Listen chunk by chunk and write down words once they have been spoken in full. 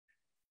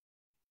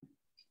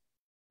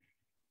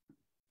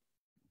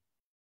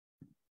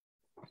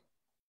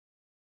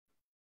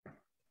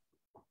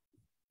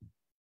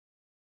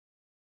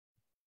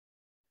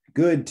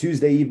Good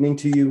Tuesday evening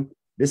to you.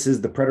 This is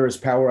the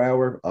Preterist Power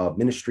Hour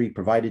ministry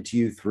provided to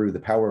you through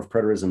the Power of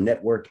Preterism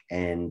Network.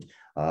 And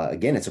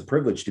again, it's a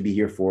privilege to be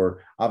here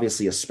for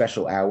obviously a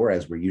special hour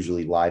as we're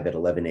usually live at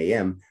 11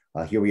 a.m.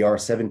 Here we are,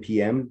 7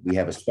 p.m. We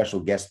have a special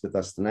guest with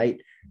us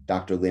tonight,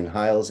 Dr. Lynn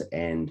Hiles,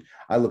 and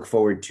I look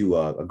forward to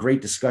a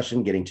great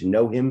discussion, getting to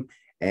know him,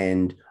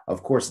 and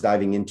of course,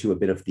 diving into a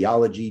bit of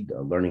theology,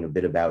 learning a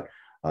bit about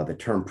the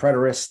term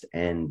preterist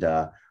and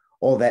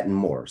all that and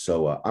more.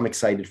 So I'm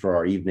excited for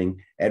our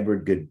evening.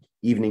 Edward, good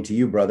evening to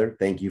you, brother.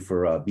 Thank you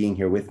for being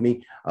here with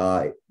me.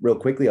 Real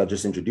quickly, I'll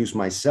just introduce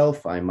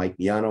myself. I'm Mike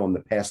Biano. I'm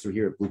the pastor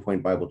here at Blue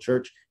Point Bible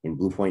Church in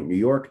Blue Point, New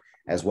York,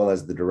 as well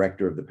as the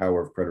director of the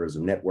Power of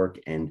Preterism Network.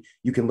 And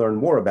you can learn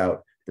more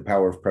about the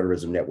Power of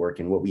Preterism Network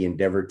and what we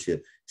endeavor to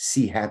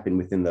see happen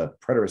within the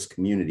preterist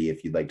community,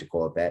 if you'd like to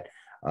call it that,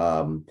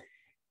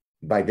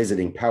 by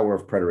visiting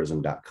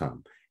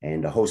powerofpreterism.com.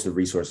 And a host of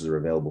resources are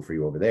available for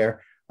you over there.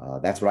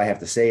 That's what I have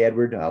to say,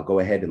 Edward. I'll go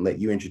ahead and let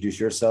you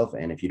introduce yourself.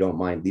 And if you don't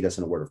mind, lead us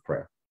in a word of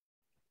prayer.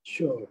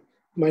 Sure.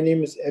 My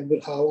name is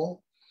Edward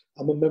Howell.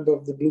 I'm a member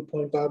of the Blue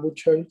Point Bible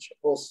Church,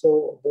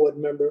 also a board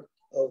member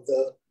of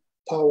the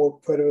Power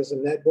of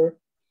Preterism Network.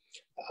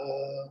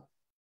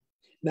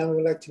 Now I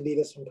would like to lead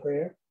us in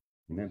prayer.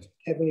 Amen.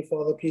 Heavenly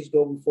Father, please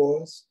go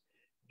before us.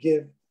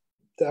 Give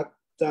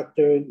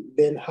Dr.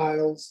 Lynn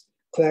Hiles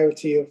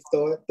clarity of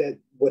thought, that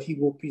what he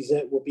will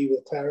present will be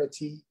with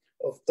clarity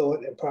of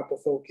thought and proper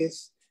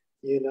focus.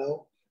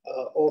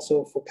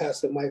 Also for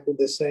Pastor Michael,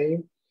 the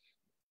same,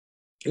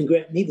 and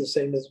grant me the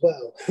same as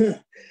well.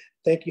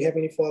 Thank you,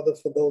 Heavenly Father,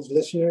 for those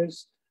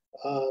listeners.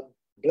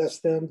 Bless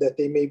them that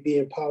they may be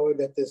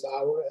empowered at this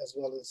hour as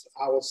well as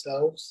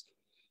ourselves,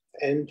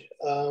 and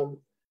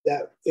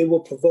that it will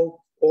provoke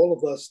all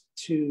of us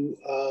to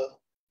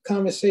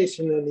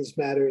conversation on these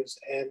matters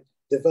and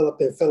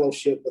develop in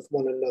fellowship with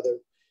one another,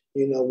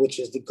 which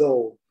is the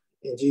goal.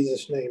 In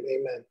Jesus' name,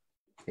 amen.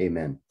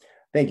 Amen.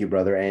 Thank you,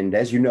 brother. And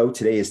as you know,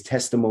 today is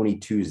Testimony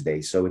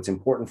Tuesday. So it's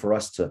important for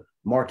us to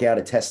mark out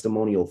a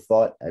testimonial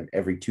thought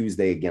every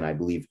Tuesday. Again, I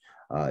believe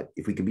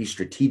if we could be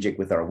strategic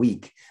with our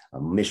week,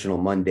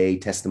 Missional Monday,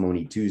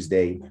 Testimony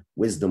Tuesday,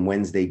 Wisdom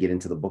Wednesday, get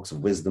into the books of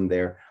wisdom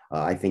there,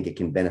 I think it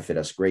can benefit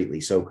us greatly.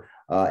 So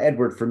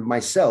Edward, for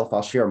myself,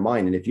 I'll share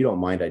mine. And if you don't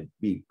mind, I'd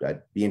be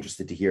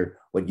interested to hear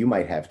what you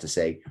might have to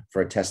say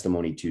for a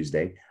Testimony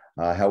Tuesday.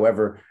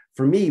 However,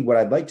 for me, what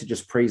I'd like to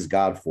just praise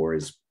God for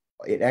is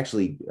it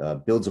actually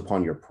builds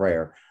upon your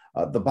prayer,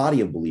 the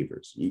body of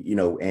believers,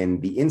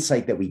 and the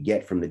insight that we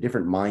get from the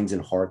different minds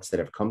and hearts that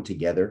have come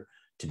together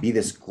to be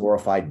this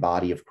glorified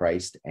body of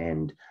Christ.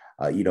 And,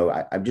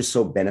 I'm just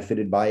so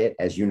benefited by it.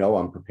 As you know,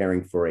 I'm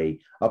preparing for a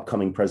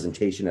upcoming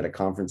presentation at a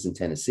conference in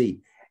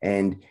Tennessee,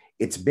 and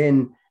it's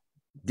been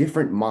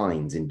different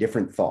minds and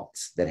different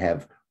thoughts that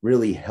have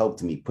really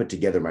helped me put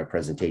together my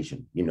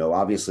presentation,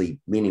 obviously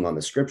leaning on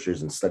the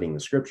scriptures and studying the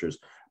scriptures,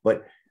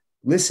 but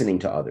listening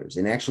to others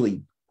and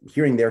actually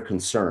hearing their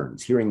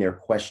concerns, hearing their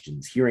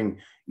questions, hearing,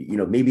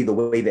 maybe the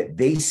way that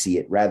they see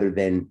it rather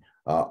than,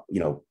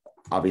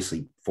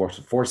 obviously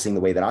forcing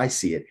the way that I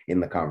see it in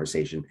the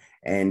conversation,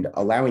 and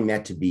allowing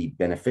that to be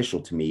beneficial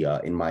to me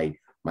in my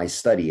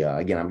study.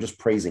 Again, I'm just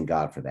praising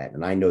God for that.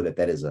 And I know that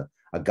that is a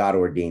God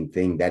ordained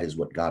thing. That is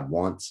what God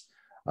wants.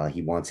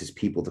 He wants his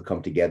people to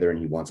come together, and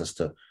he wants us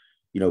to,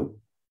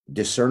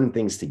 discern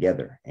things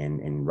together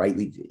and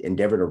rightly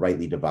endeavor to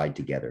rightly divide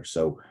together.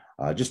 So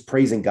just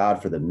praising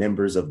God for the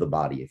members of the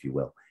body, if you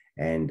will.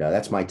 And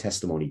that's my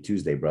Testimony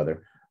Tuesday,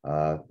 brother.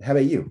 How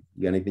about you?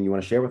 You got anything you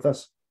want to share with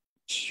us?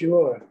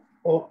 Sure.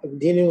 Well,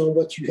 dealing on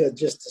what you had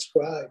just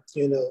described,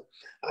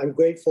 I'm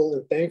grateful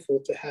and thankful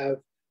to have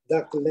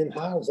Dr. Lynn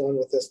Hiles on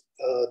with us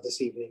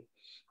this evening,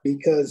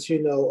 because,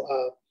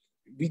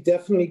 we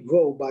definitely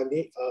grow by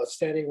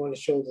standing on the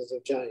shoulders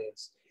of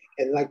giants.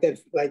 And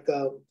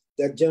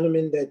that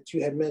gentleman that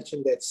you had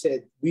mentioned that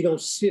said, we don't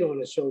sit on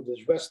the shoulders,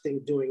 resting,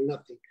 doing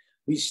nothing.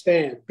 We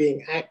stand,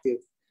 being active,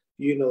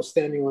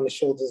 standing on the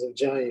shoulders of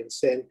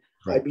giants. And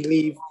right. I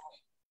believe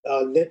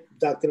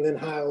Dr. Lynn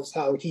Hiles,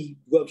 how he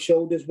rubbed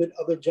shoulders with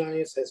other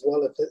giants as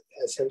well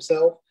as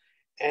himself,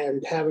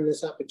 and having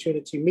this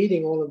opportunity,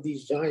 meeting all of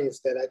these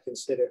giants that I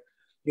consider,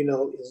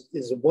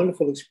 is a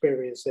wonderful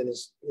experience. And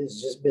it's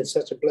just been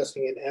such a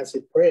blessing and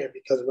answered prayer,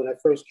 because when I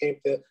first came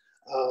to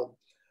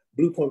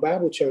Blue Point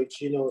Bible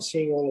Church,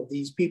 seeing all of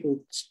these people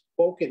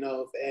spoken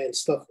of and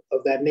stuff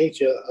of that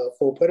nature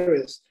for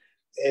preterists,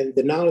 and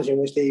the knowledge in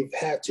which they've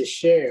had to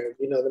share,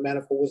 the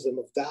manifold wisdom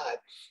of God,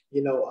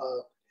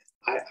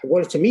 I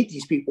wanted to meet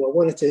these people. I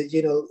wanted to,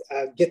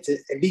 get to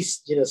at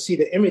least, see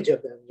the image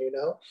of them,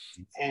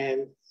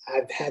 and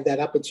I've had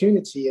that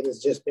opportunity, and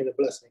it's just been a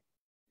blessing.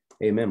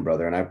 Amen,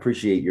 brother. And I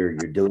appreciate your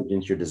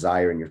diligence, your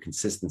desire, and your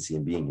consistency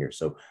in being here.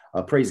 So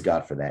praise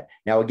God for that.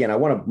 Now, again, I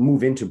want to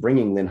move into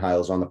bringing Lynn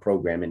Hiles on the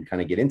program and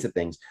kind of get into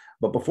things.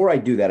 But before I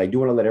do that, I do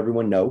want to let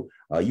everyone know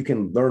you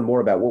can learn more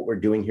about what we're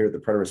doing here at the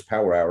Preterist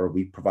Power Hour.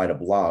 We provide a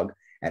blog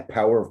at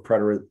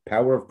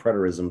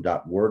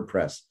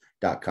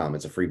powerofpreterism.wordpress.com.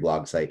 It's a free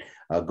blog site.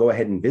 Go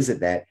ahead and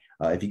visit that.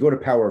 If you go to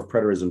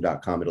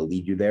powerofpreterism.com, it'll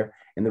lead you there.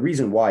 And the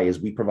reason why is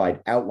we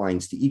provide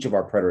outlines to each of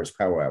our Preterist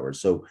Power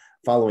Hours. So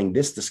following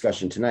this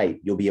discussion tonight,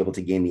 you'll be able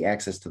to gain the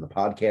access to the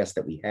podcast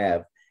that we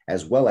have,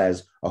 as well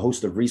as a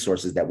host of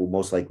resources that will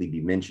most likely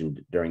be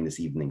mentioned during this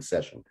evening's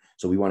session.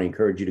 So we want to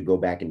encourage you to go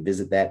back and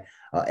visit that.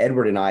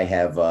 Edward and I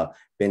have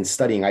been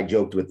studying. I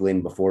joked with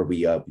Lynn before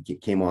we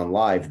came on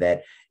live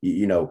that,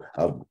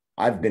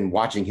 I've been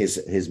watching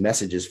his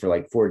messages for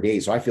like 4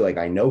 days. So I feel like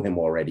I know him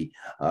already,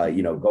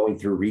 going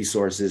through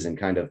resources and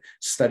kind of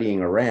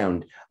studying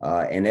around.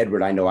 And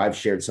Edward, I know I've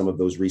shared some of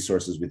those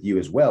resources with you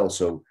as well.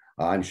 So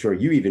I'm sure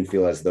you even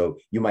feel as though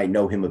you might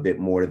know him a bit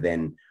more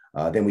than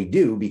we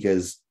do,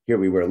 because here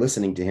we were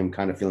listening to him,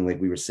 kind of feeling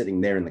like we were sitting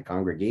there in the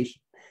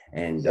congregation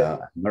and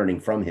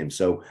learning from him.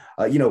 So,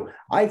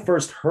 I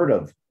first heard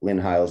of Lynn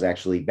Hiles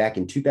actually back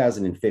in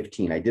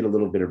 2015. I did a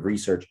little bit of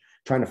research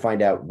trying to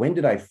find out, when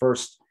did I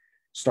first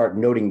start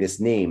noting this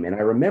name? And I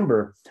don't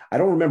remember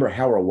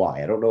how or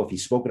why. I don't know if he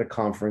spoke at a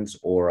conference,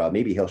 or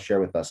maybe he'll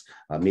share with us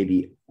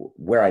maybe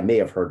where I may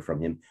have heard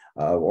from him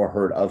or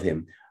heard of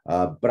him.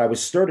 But I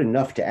was stirred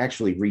enough to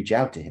actually reach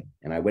out to him.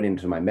 And I went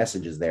into my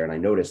messages there, and I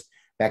noticed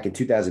back in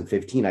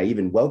 2015, I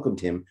even welcomed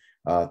him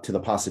to the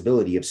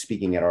possibility of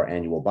speaking at our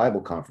annual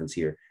Bible conference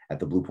here at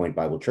the Blue Point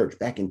Bible Church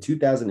back in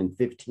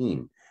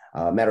 2015.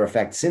 Matter of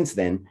fact, since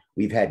then,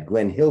 we've had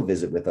Glenn Hill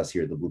visit with us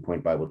here at the Blue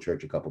Point Bible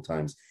Church a couple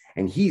times.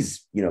 And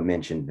he's,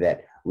 mentioned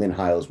that Lynn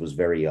Hiles was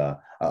very a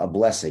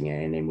blessing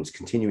and was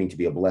continuing to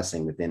be a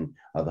blessing within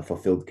the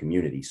fulfilled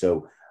community.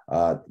 So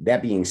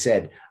that being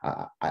said,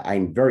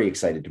 I'm very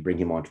excited to bring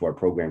him onto our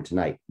program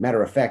tonight.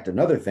 Matter of fact,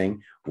 another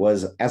thing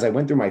was, as I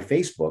went through my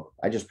Facebook,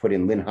 I just put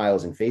in Lynn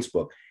Hiles in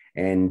Facebook,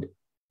 and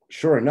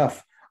sure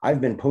enough,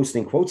 I've been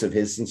posting quotes of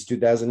his since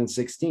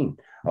 2016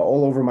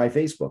 all over my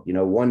Facebook.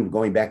 One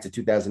going back to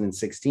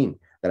 2016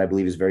 that I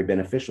believe is very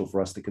beneficial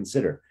for us to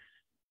consider.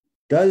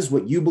 Does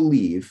what you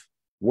believe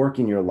work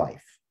in your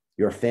life,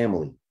 your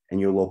family, and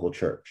your local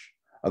church?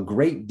 A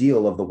great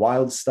deal of the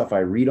wild stuff I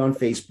read on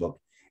Facebook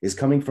is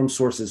coming from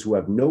sources who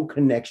have no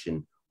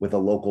connection with a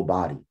local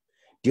body.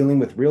 Dealing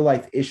with real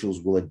life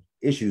issues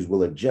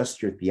will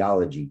adjust your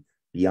theology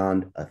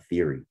beyond a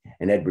theory.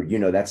 And Edward,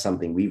 that's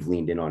something we've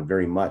leaned in on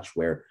very much,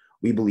 where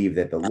we believe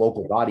that the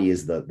local body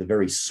is the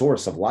very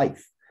source of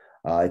life.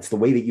 It's the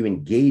way that you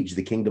engage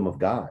the kingdom of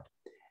God.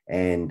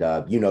 And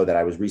that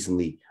I was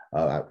recently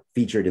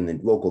featured in the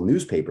local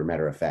newspaper,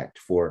 matter of fact,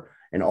 for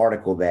an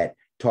article that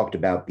talked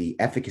about the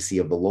efficacy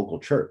of the local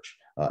church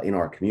in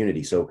our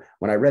community. So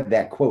when I read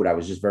that quote, I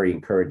was just very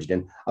encouraged.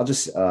 And I'll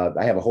just,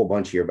 I have a whole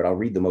bunch here, but I'll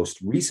read the most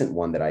recent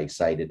one that I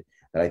cited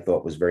that I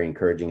thought was very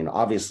encouraging, and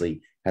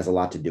obviously has a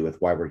lot to do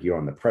with why we're here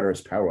on the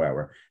Preterist Power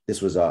Hour.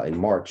 This was in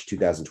March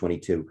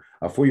 2022.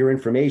 For your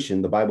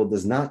information, the Bible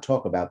does not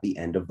talk about the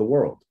end of the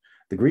world.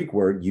 The Greek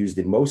word used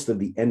in most of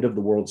the end of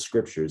the world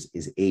scriptures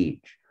is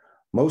age.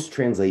 Most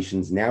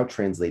translations now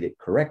translate it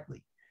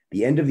correctly.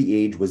 The end of the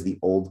age was the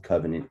Old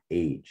Covenant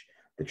age.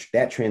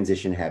 That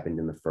transition happened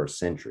in the first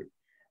century.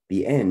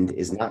 The end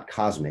is not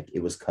cosmic,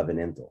 it was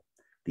covenantal.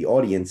 The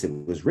audience it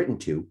was written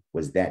to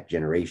was that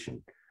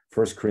generation.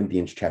 1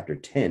 Corinthians chapter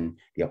 10,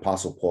 the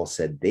Apostle Paul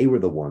said they were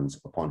the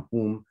ones upon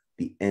whom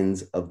the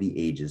ends of the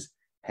ages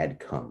had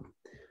come.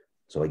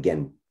 So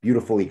again,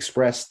 beautifully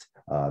expressed.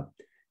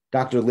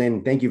 Dr.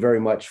 Lynn, thank you very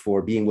much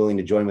for being willing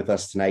to join with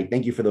us tonight.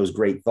 Thank you for those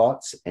great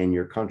thoughts and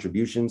your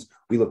contributions.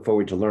 We look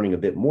forward to learning a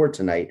bit more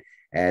tonight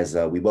as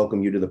we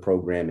welcome you to the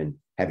program and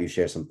have you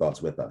share some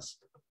thoughts with us.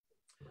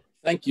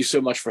 Thank you so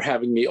much for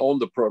having me on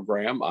the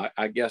program.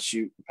 I guess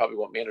you probably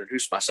want me to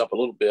introduce myself a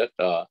little bit.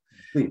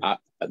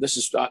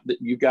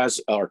 You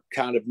guys are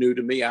kind of new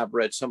to me. I've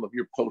read some of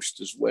your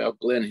posts as well.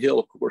 Glenn Hill,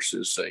 of course,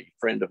 is a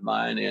friend of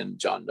mine, and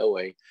John Noe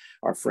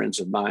are friends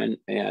of mine.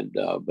 And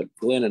but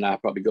Glenn and I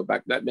probably go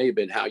back. That may have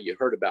been how you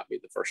heard about me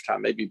the first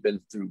time. Maybe you've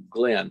been through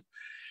Glenn.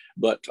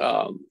 But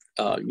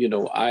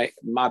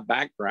my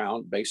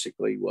background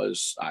basically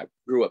was I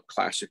grew up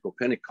classical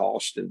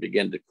Pentecost and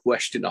began to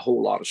question a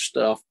whole lot of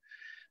stuff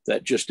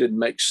that just didn't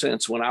make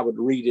sense when I would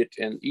read it.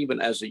 And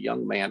even as a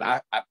young man,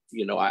 I'll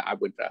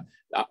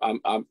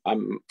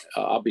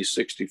be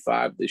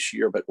 65 this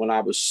year, but when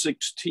I was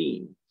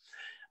 16,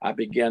 I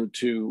began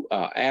to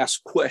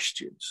ask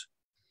questions.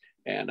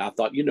 And I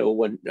thought,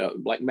 when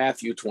like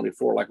Matthew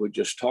 24, like we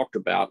just talked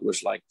about,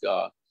 was like,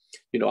 I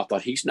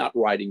thought he's not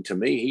writing to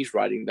me, he's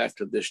writing that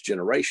to this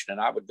generation. And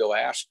I would go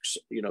ask,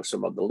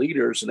 some of the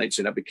leaders, and they'd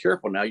say, now be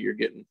careful, now you're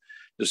getting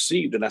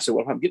deceived. And I said,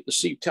 well, if I'm getting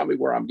deceived, tell me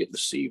where I'm getting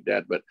deceived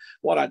at. But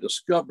what I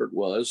discovered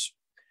was,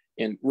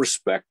 in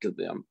respect to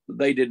them,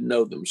 they didn't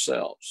know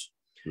themselves.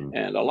 Mm-hmm.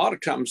 And a lot of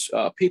times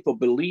people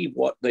believe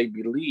what they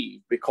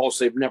believe because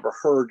they've never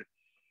heard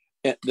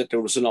that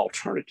there was an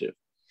alternative.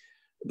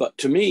 But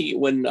to me,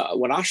 when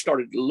I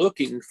started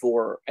looking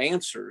for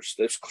answers,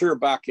 that's clear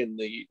back in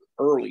the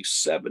early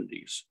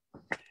 70s.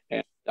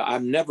 And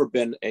I've never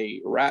been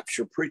a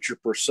rapture preacher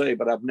per se,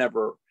 but I've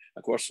never,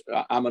 of course,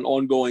 I'm an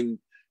ongoing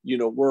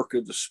work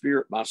of the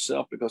Spirit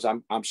myself, because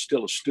I'm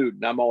still a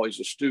student. I'm always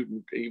a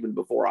student, even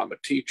before I'm a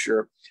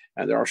teacher.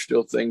 And there are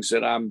still things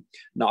that I'm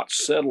not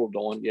settled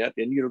on yet.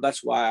 And,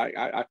 that's why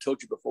I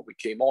told you before we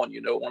came on,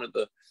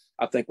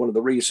 I think one of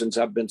the reasons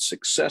I've been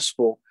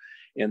successful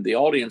in the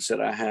audience that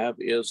I have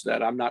is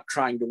that I'm not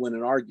trying to win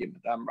an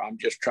argument. I'm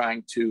just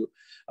trying to,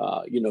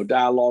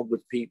 dialogue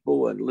with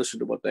people and listen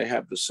to what they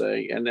have to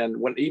say. And then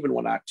even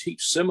when I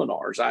teach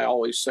seminars, I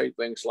always say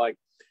things like,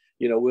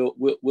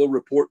 we'll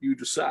report, you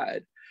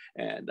decide.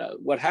 And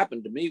what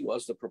happened to me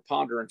was the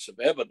preponderance of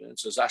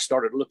evidence, as I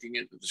started looking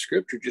into the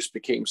scripture, just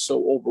became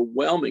so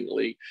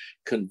overwhelmingly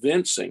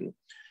convincing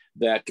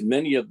that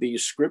many of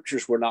these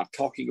scriptures were not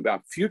talking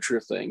about future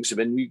things. And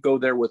when you go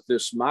there with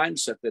this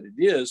mindset that it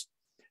is,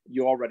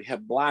 you already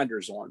have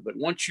blinders on. But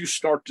once you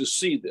start to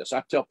see this,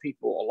 I tell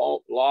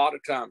people a lot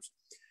of times,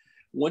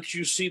 once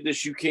you see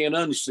this, you can't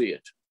unsee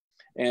it.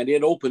 And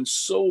it opens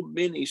so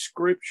many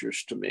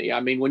scriptures to me. I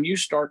mean, when you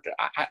start to,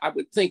 I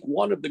would think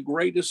one of the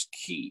greatest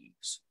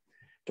keys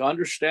to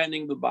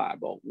understanding the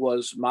Bible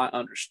was my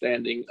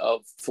understanding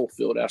of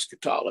fulfilled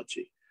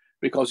eschatology,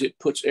 because it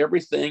puts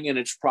everything in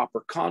its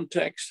proper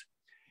context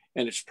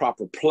and its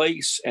proper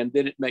place, and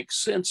then it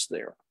makes sense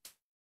there.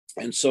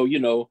 And so,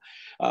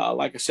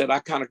 like I said, I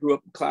kind of grew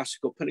up in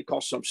classical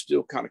Pentecostal. I'm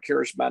still kind of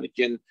charismatic,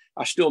 and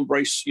I still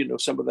embrace,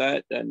 some of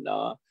that. And,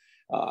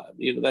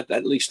 that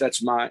at least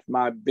that's my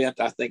bent.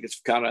 I think it's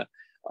kind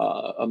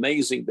of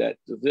amazing that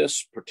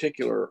this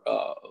particular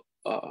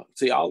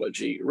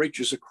theology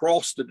reaches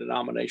across the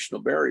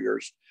denominational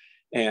barriers.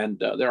 And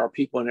there are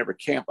people in every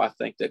camp, I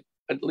think, that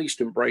at least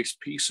embrace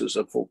pieces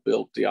of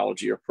fulfilled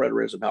theology or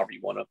preterism, however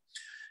you want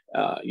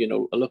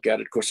to, look at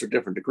it. Of course, there are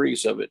different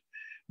degrees of it.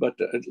 But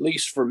at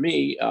least for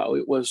me,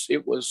 it was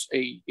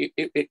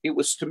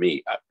to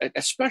me,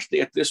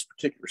 especially at this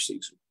particular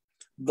season,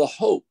 the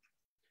hope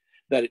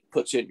that it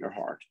puts in your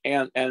heart,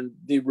 and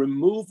the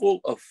removal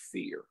of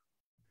fear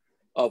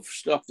of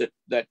stuff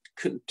that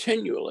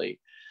continually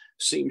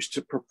seems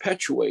to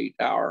perpetuate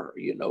our,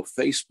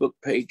 Facebook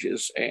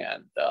pages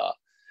and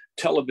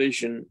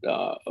television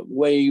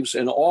waves,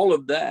 and all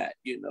of that,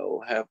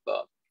 have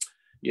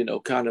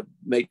kind of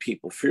made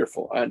people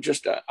fearful. And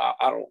just, I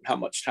don't know how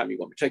much time you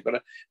want me to take,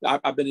 but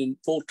I've been in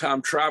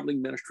full-time traveling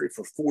ministry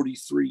for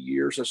 43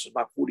 years. This is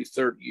my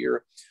 43rd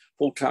year,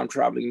 full-time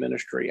traveling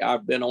ministry.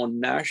 I've been on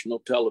national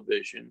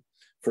television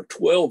for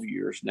 12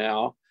 years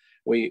now.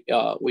 We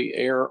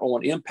air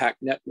on Impact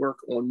Network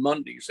on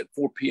Mondays at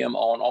 4 p.m.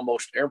 on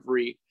almost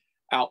every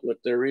outlet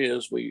there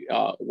is.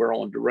 We're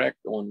on Direct,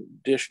 on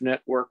Dish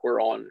Network,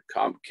 we're on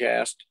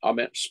Comcast, I'm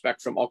at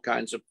Spectrum, all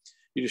kinds of.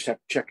 You just have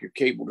to check your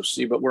cable to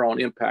see, but we're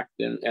on Impact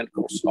and of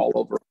course all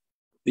over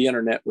the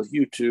internet with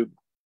YouTube.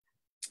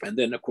 And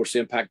then of course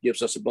Impact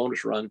gives us a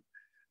bonus run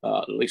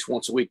at least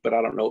once a week, but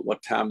I don't know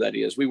what time that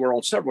is. We were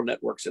on several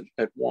networks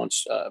at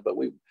once, but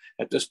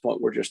at this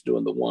point we're just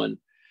doing the one.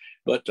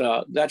 But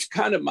that's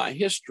kind of my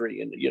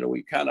history, and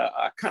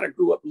I kind of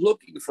grew up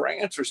looking for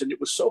answers, and it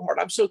was so hard.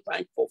 I'm so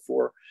thankful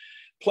for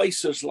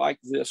places like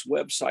this,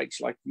 websites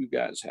like you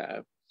guys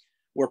have,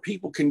 where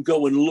people can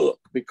go and look,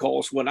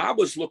 because when I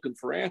was looking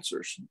for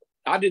answers,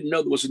 I didn't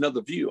know there was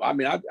another view. I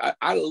mean,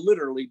 I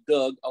literally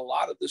dug a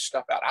lot of this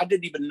stuff out. I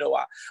didn't even know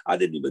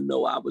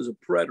I was a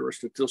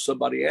preterist until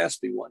somebody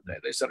asked me one day.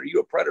 They said, "Are you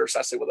a preterist?"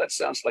 I said, "Well, that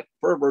sounds like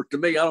a pervert to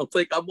me. I don't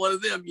think I'm one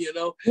of them,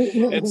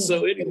 And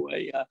so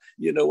anyway,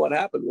 what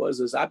happened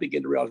was I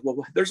began to realize,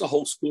 well, there's a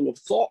whole school of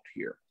thought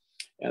here.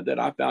 And then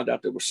I found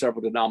out there were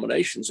several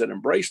denominations that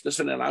embraced this.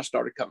 And then I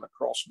started coming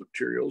across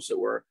materials that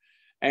were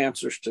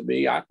answers to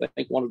me. I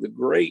think one of the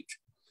great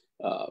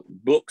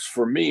books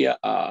for me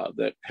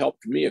that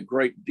helped me a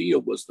great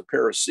deal was the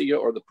Parousia,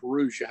 or the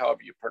Perusia,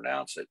 however you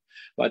pronounce it,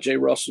 by J.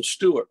 Russell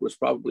Stewart. Was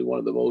probably one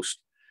of the most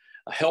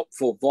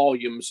helpful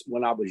volumes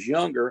when I was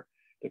younger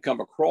to come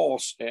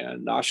across,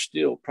 and I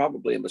still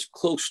probably am as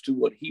close to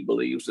what he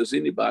believes as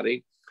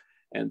anybody.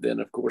 And then,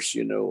 of course,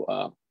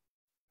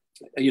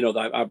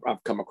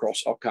 I've come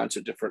across all kinds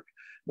of different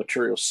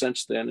materials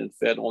since then and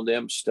fed on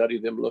them, study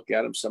them, look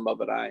at them. Some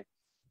of it I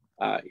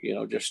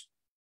just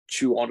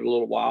chew on it a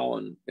little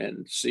while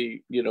and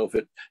see, if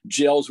it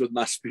gels with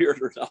my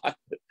spirit or not.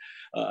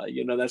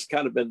 But, that's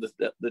kind of been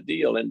the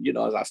deal. And, as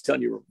I was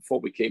telling you before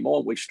we came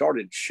on, we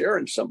started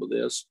sharing some of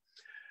this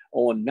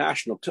on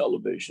national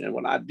television. And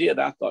when I did,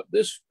 I thought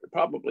this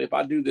probably, if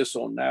I do this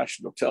on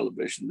national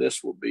television,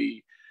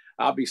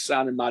 I'll be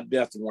signing my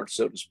death warrant,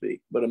 so to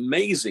speak. But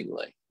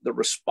amazingly, the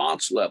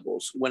response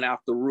levels went out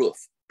the roof.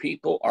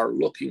 People are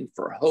looking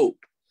for hope,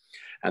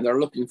 and they're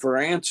looking for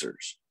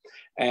answers.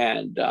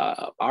 And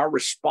our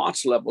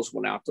response levels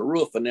went out the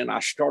roof. And then I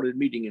started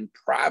meeting in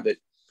private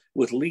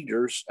with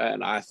leaders.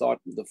 And I thought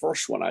the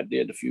first one I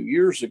did a few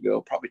years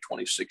ago, probably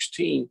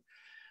 2016,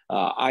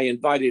 I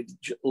invited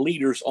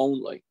leaders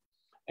only.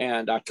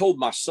 And I told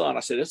my son, I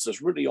said, this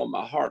is really on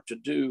my heart to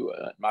do.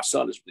 My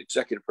son is the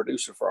executive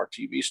producer for our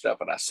TV stuff.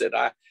 And I said,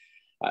 I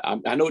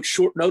know it's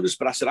short notice,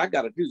 but I said, I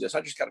got to do this.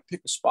 I just got to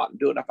pick a spot and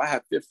do it. If I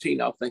have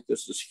 15, I'll think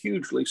this is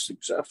hugely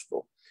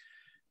successful.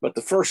 But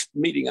the first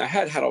meeting I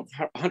had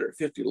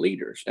 150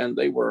 leaders, and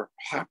they were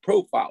high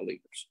profile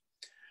leaders.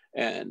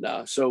 And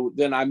so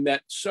then I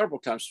met several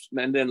times.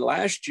 And then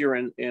last year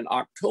in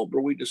October,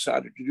 we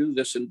decided to do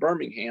this in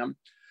Birmingham,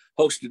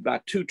 hosted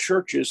by 2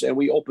 churches. And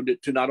we opened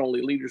it to not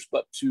only leaders,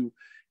 but to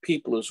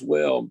people as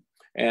well.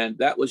 And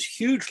that was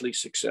hugely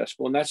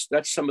successful. And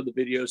that's some of the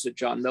videos that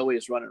John Noe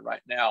is running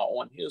right now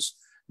on his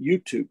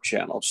YouTube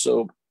channel.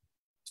 So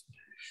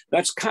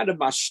that's kind of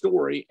my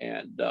story.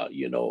 And,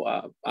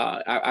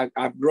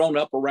 I've grown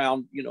up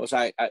around, as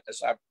I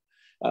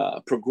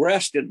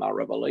progressed in my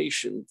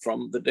revelation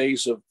from the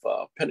days of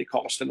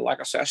Pentecost. And like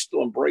I said, I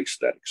still embrace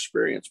that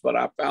experience, but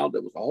I found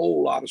there was a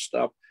whole lot of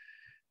stuff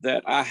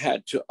that I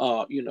had to,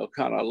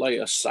 kind of lay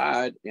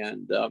aside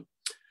and,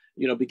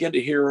 begin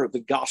to hear the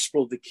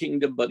gospel of the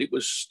kingdom, but it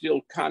was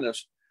still kind of,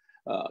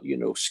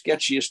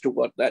 sketchy as to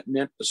what that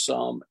meant to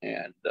some.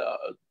 And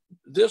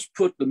this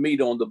put the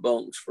meat on the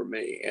bones for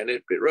me. And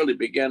it really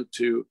began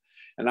to,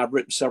 and I've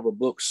written several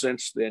books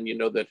since then,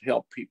 that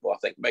help people, I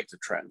think, make the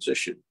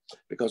transition,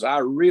 because I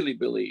really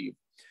believe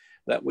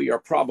that we are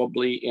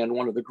probably in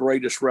one of the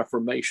greatest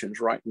reformations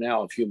right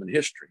now of human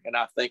history. And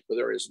I think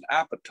there is an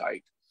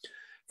appetite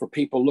for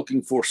people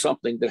looking for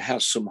something that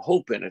has some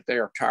hope in it. They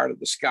are tired of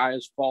the sky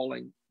is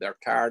falling. They're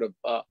tired of,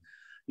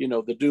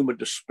 the doom and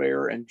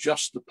despair, and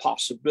just the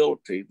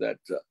possibility that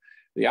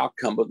the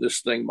outcome of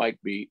this thing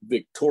might be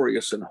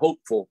victorious and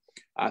hopeful,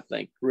 I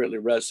think really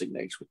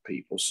resonates with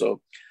people.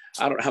 So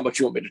I don't know how much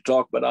you want me to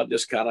talk, but I'll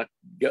just kind of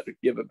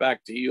give it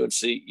back to you and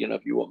see,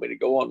 if you want me to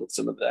go on with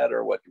some of that,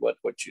 or what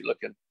you're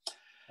looking.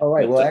 All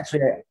right. Well,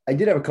 actually, I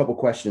did have a couple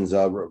questions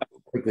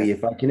quickly.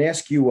 If I can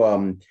ask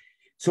you,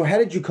 so how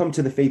did you come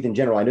to the faith in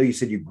general? I know you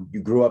said you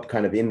grew up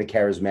kind of in the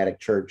charismatic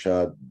church.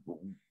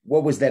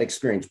 What was that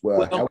experience?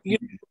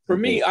 For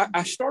me,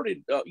 I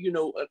started,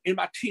 in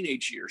my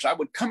teenage years, I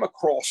would come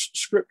across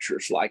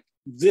scriptures like,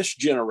 this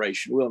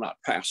generation will not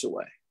pass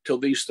away till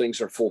these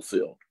things are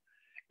fulfilled.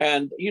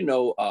 And,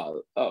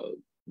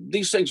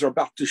 these things are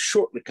about to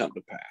shortly come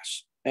to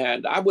pass.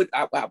 And I would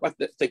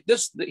think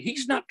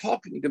he's not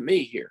talking to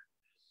me here.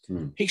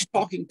 He's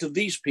talking to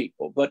these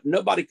people, but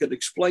nobody could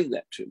explain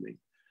that to me.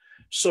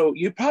 So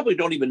you probably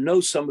don't even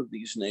know some of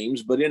these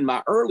names, but in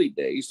my early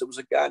days, there was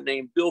a guy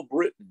named Bill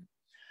Britton,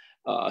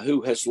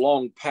 who has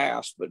long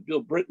passed, but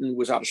Bill Britton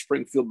was out of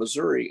Springfield,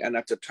 Missouri. And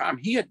at the time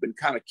he had been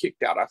kind of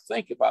kicked out, I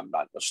think, if I'm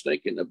not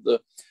mistaken,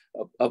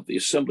 of the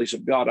Assemblies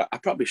of God. I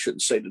probably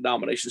shouldn't say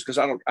denominations, because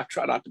I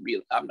try not to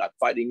be, I'm not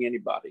fighting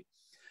anybody,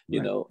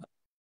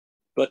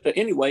 But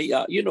anyway,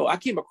 I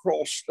came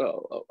across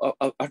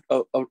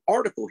an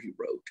article he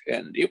wrote,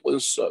 and it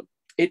was,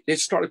 it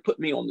started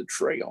putting me on the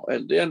trail.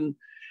 And then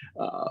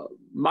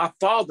my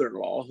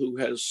father-in-law, who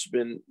has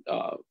been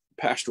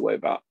passed away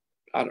about,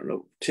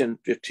 10,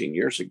 15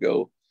 years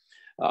ago,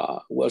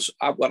 was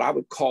what I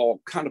would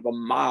call kind of a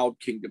mild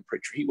kingdom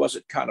preacher. He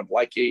wasn't kind of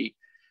like he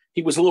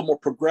was a little more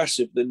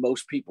progressive than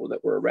most people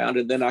that were around.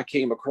 And then I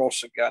came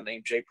across a guy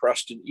named J.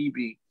 Preston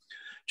Eby.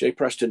 J.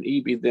 Preston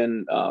Eby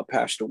then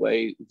passed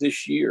away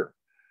this year,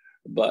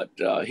 but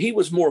he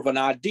was more of an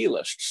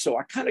idealist. So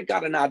I kind of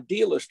got an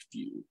idealist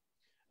view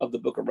of the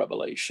book of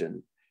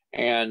Revelation.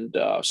 And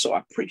so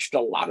I preached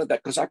a lot of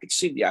that because I could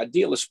see the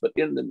idealist, but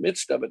in the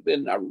midst of it,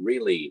 then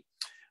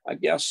I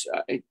guess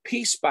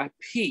piece by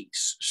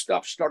piece,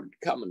 stuff started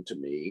coming to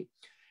me.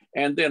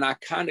 And then I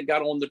kind of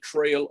got on the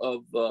trail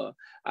of,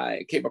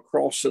 I came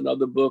across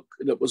another book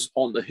that was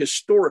on the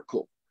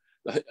historicist,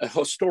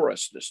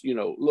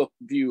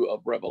 view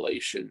of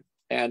Revelation.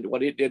 And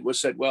what it did was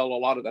said, well, a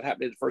lot of that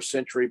happened in the first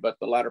century, but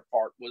the latter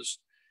part was,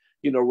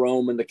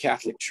 Rome and the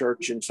Catholic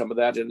Church and some of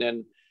that. And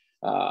then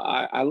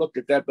I looked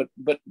at that,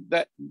 but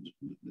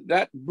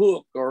that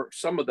book or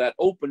some of that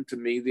opened to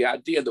me the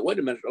idea that, wait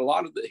a minute,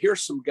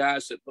 here's some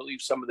guys that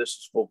believe some of this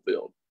is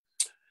fulfilled.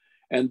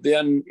 And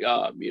then,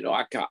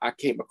 I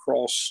came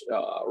across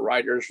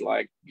writers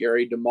like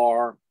Gary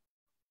DeMar,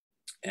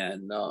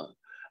 and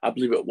I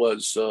believe it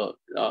was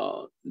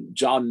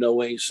John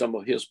Noe, some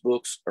of his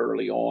books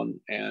early on.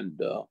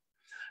 And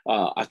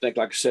I think,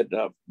 like I said,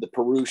 the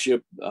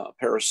Parousia,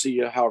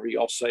 however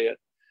y'all say it,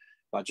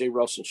 by J.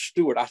 Russell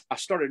Stewart, I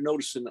started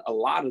noticing a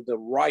lot of the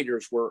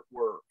writers were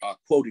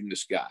quoting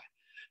this guy.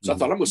 So I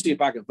thought, I'm going to see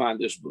if I can find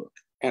this book.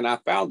 And I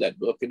found that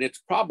book, and it's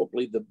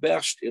probably the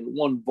best in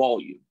one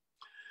volume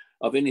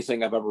of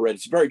anything I've ever read.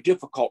 It's very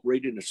difficult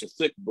reading. It's a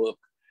thick book,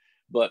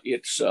 but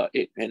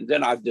and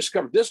then I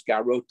discovered this guy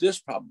wrote this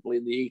probably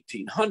in the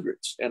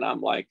 1800s. And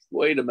I'm like,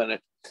 wait a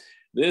minute,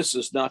 this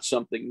is not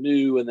something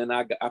new. And then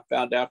I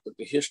found out that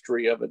the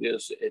history of it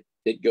is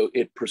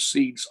it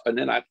proceeds. And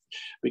then I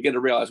began to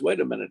realize,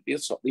 wait a minute,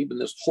 even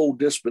this whole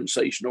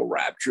dispensational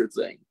rapture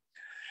thing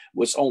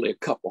was only a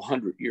couple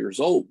hundred years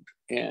old.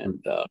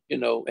 And,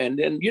 and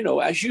then,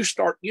 as you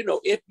start,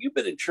 if you've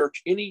been in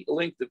church any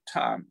length of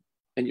time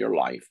in your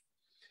life,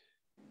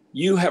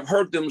 you have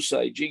heard them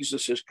say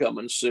Jesus is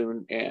coming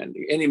soon and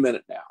any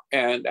minute now.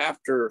 And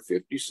after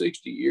 50,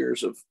 60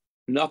 years of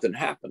nothing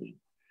happening,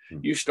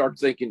 you start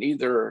thinking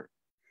either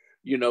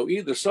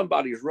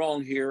somebody's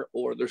wrong here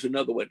or there's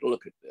another way to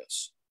look at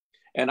this.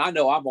 And I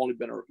know I've only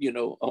been,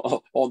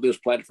 on this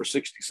planet for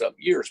 60-some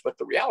years, but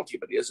the reality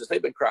of it is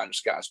they've been crying the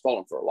sky's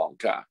falling for a long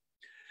time.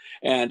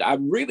 And I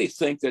really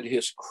think that it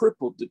has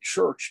crippled the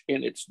church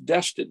in its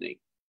destiny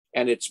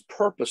and its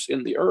purpose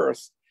in the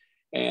earth.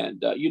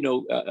 And,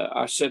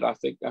 I said, I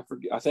think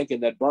in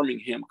that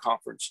Birmingham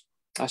conference,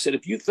 I said,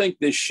 if you think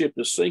this ship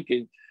is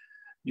sinking,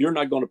 you're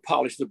not going to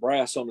polish the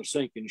brass on a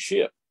sinking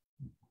ship.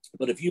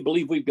 But if you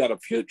believe we've got a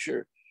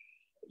future,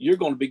 you're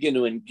going to begin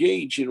to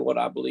engage in what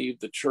I believe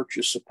the church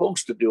is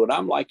supposed to do. And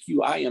I'm like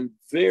you, I am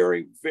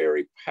very,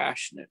 very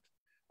passionate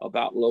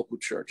about local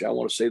church. I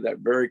want to say that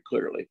very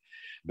clearly,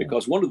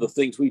 because one of the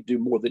things we do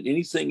more than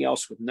anything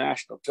else with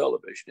national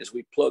television is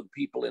we plug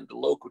people into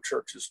local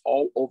churches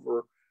all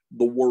over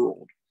the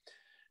world.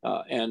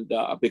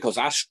 Because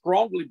I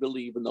strongly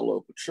believe in the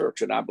local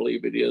church, and I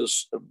believe it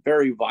is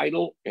very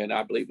vital, and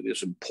I believe it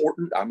is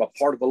important. I'm a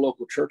part of a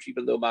local church,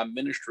 even though my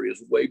ministry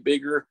is way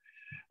bigger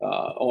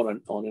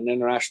on an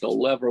international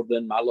level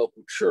than my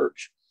local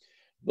church.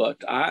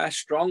 But I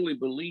strongly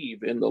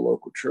believe in the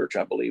local church.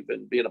 I believe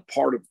in being a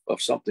part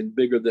of something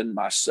bigger than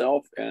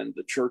myself and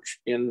the church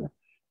in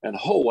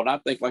whole. And I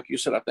think, like you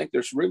said, I think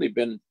there's really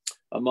been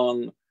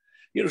among,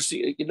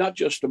 not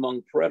just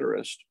among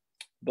preterists,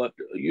 but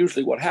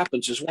usually what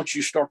happens is once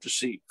you start to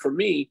see, for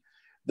me,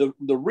 the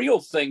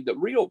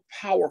real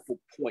powerful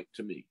point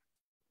to me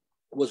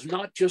was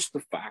not just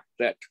the fact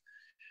that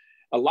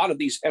a lot of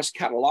these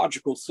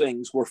eschatological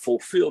things were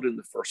fulfilled in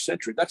the first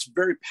century. That's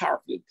very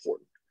powerfully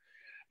important.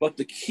 But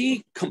the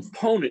key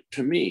component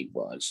to me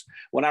was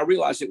when I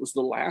realized it was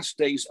the last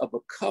days of a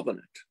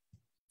covenant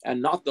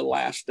and not the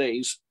last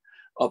days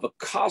of a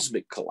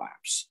cosmic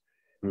collapse.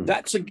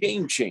 That's a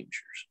game changer.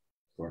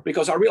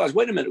 Because I realized,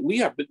 wait a minute,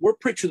 we're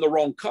preaching the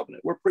wrong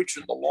covenant. We're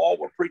preaching the law.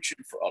 We're preaching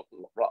for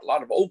a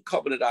lot of old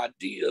covenant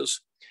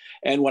ideas.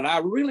 And when I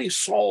really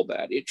saw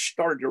that, it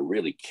started to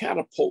really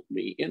catapult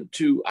me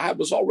into, I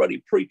was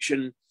already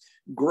preaching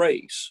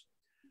grace,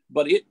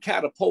 but it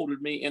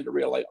catapulted me into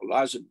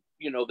realizing,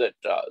 that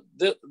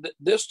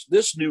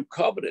this new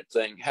covenant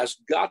thing has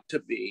got to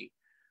be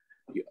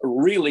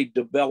really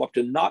developed,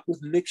 and not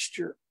with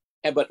mixture.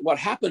 But what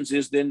happens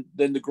is then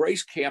the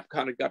grace camp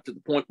kind of got to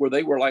the point where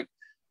they were like,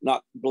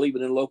 not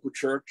believing in local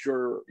church,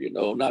 or,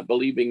 not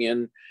believing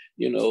in,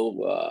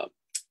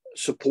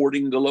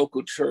 supporting the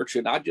local church.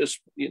 And I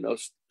just,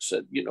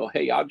 said,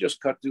 hey, I'll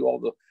just cut through all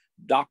the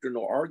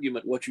doctrinal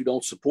argument. What you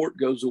don't support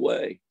goes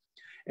away.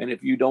 And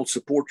if you don't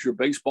support your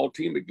baseball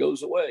team, it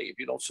goes away. If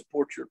you don't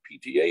support your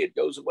PTA, it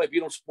goes away. If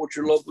you don't support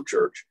your local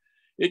church,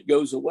 it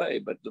goes away.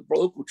 But the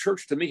local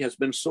church to me has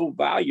been so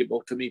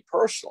valuable to me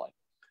personally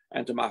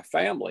and to my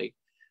family.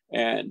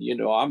 And,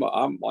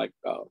 I'm like,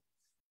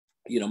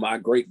 my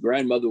great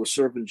grandmother was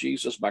serving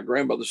Jesus. My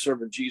grandmother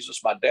serving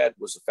Jesus. My dad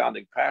was the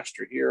founding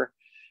pastor here,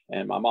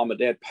 and my mom and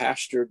dad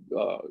pastored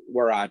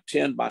where I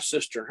attend. My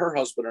sister and her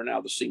husband are now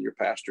the senior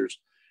pastors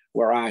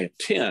where I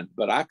attend,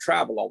 but I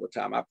travel all the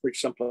time. I preach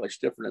someplace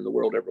different in the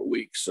world every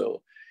week.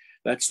 So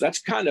that's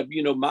kind of,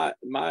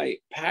 my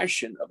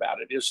passion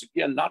about it is,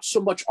 again, not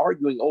so much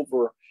arguing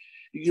over,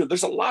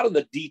 there's a lot of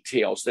the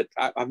details that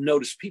I've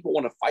noticed people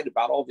want to fight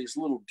about, all these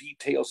little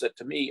details that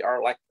to me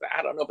are like,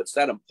 I don't know if it's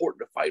that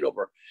important to fight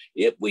over.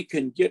 If we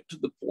can get to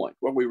the point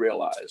where we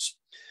realize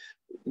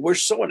we're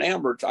so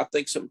enamored, I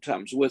think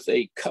sometimes with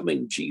a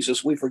coming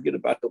Jesus, we forget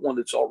about the one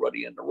that's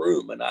already in the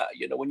room. And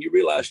when you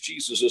realize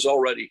Jesus is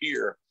already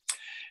here,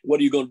 what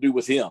are you going to do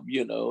with him?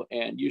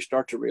 And you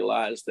start to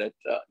realize that,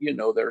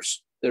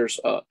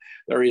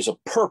 there is a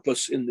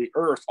purpose in the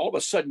earth. All of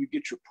a sudden you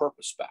get your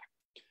purpose back.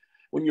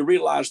 When you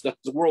realize that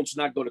the world's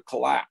not going to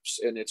collapse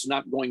and it's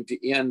not going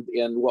to end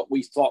in what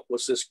we thought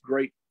was this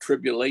great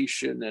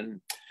tribulation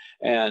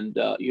and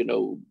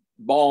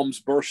bombs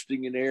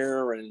bursting in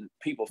air and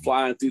people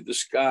flying through the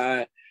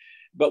sky.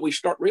 But we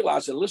start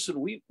realizing, listen,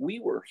 we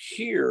were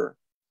here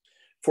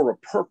for a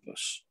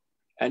purpose.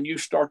 And you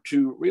start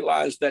to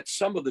realize that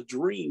some of the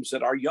dreams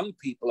that our young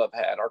people have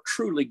had are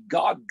truly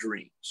God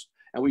dreams.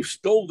 And we've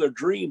stole their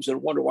dreams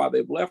and wonder why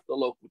they've left the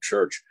local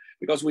church,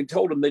 because we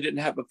told them they didn't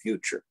have a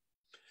future.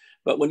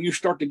 But when you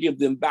start to give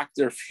them back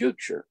their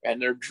future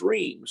and their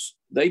dreams,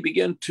 they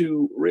begin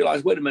to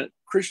realize, wait a minute,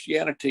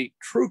 Christianity,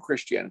 true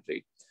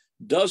Christianity,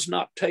 does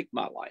not take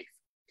my life.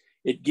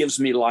 It gives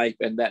me life,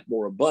 and that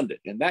more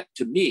abundant. And that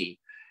to me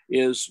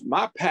is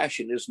my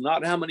passion, is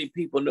not how many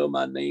people know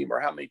my name or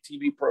how many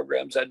TV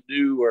programs I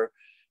do or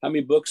how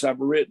many books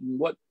I've written.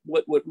 What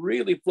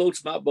really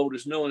floats my boat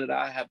is knowing that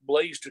I have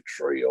blazed a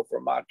trail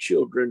for my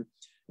children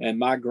and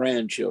my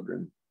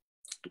grandchildren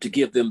to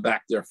give them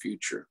back their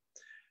future.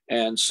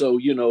 And so,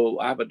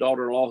 I have a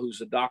daughter-in-law who's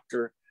a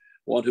doctor,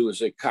 one who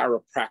is a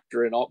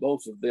chiropractor, and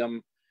both of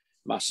them,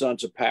 my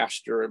son's a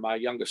pastor, and my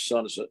youngest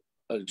son is an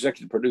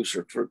executive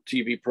producer for a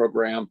TV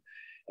program.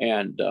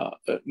 And,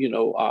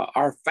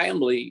 our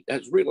family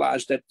has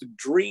realized that the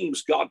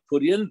dreams God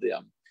put in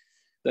them,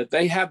 that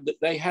they had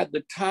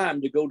the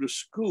time to go to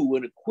school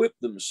and equip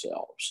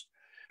themselves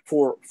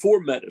for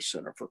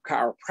medicine or for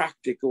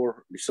chiropractic,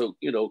 or so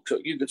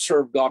you could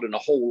serve God in a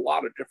whole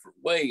lot of different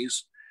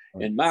ways.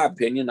 in my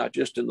opinion, not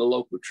just in the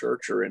local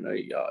church or in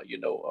a,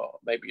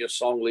 maybe a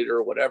song leader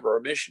or whatever, or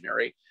a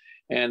missionary.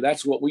 And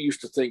that's what we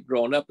used to think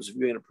growing up, is if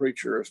you're being a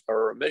preacher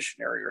or a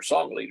missionary or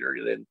song leader,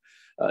 then,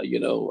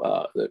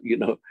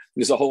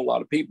 there's a whole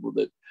lot of people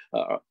that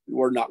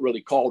were not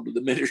really called to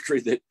the ministry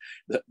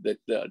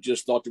that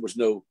just thought there was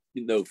no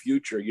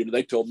future.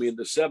 They told me in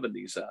the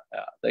 70s,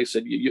 they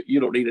said, you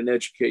don't need an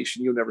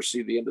education. You'll never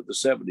see the end of the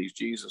 70s.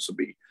 Jesus will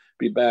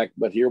be back.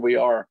 But here we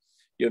are,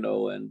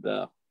 and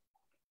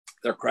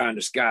they're crying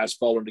the sky's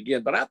falling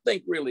again. But I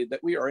think really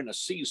that we are in a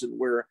season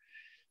where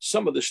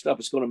some of this stuff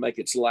is going to make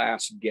its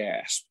last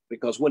gasp,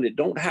 because when it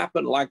don't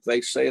happen like they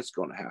say it's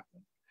going to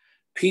happen,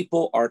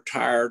 people are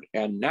tired.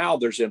 And now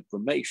there's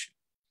information.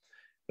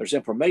 There's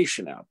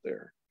information out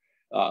there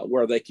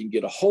where they can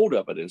get a hold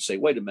of it and say,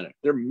 wait a minute,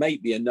 there may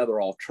be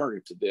another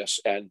alternative to this.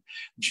 And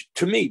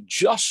to me,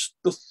 just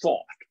the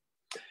thought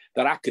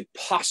that I could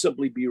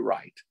possibly be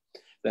right,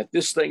 that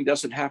this thing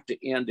doesn't have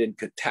to end in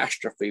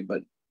catastrophe,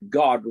 but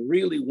God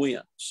really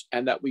wins,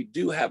 and that we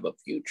do have a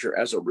future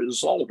as a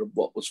result of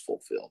what was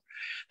fulfilled,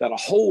 that a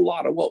whole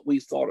lot of what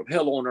we thought of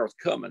hell on earth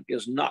coming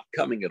is not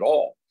coming at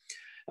all.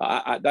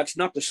 That's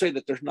not to say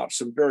that there's not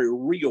some very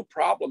real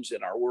problems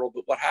in our world,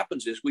 but what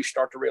happens is we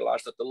start to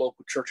realize that the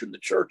local church and the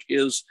church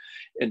is,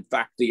 in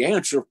fact, the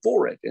answer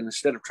for it. And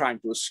instead of trying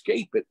to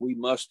escape it, we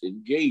must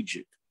engage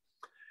it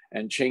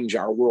and change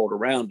our world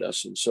around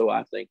us. And so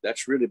I think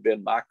that's really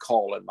been my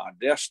call and my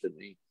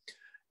destiny.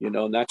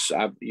 And that's,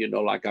 I've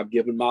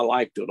given my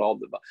life to it.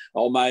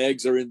 All my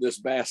eggs are in this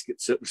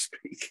basket, so to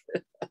speak.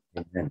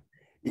 Amen.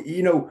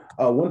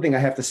 One thing I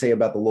have to say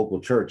about the local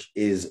church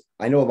is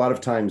I know a lot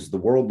of times the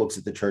world looks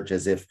at the church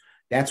as if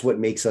that's what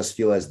makes us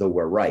feel as though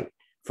we're right.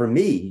 For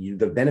me,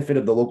 the benefit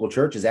of the local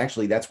church is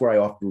actually that's where I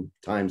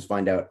oftentimes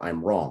find out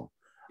I'm wrong.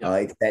 Yeah.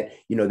 It's that,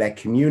 that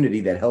community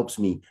that helps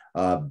me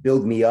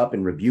build me up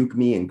and rebuke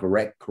me and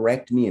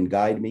correct me and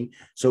guide me.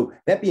 So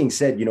that being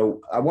said,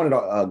 I wanted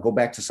to go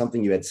back to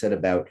something you had said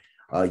about,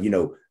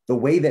 the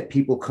way that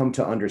people come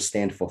to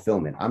understand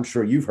fulfillment. I'm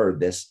sure you've heard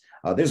this.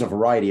 There's a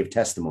variety of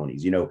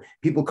testimonies.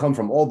 People come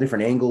from all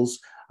different angles.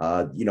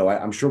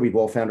 I'm sure we've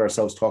all found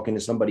ourselves talking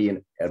to somebody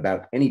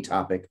about any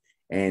topic,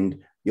 and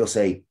you'll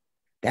say,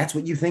 that's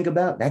what you think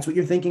about? That's what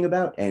you're thinking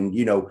about? And,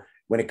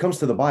 when it comes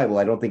to the Bible,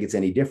 I don't think it's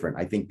any different.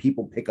 I think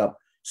people pick up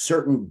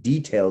certain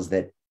details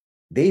that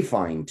they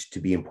find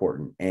to be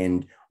important.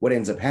 And what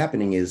ends up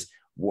happening is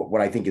what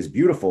I think is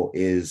beautiful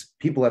is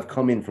people have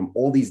come in from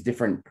all these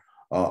different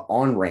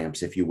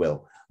on-ramps, if you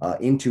will,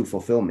 into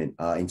fulfillment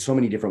in so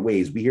many different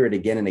ways. We hear it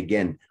again and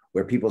again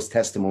where people's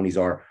testimonies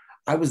are,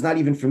 I was not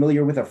even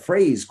familiar with a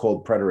phrase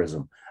called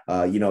preterism,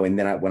 and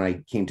then when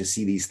I came to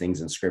see these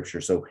things in scripture.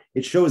 So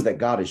it shows that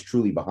God is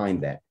truly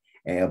behind that,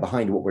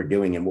 behind what we're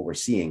doing and what we're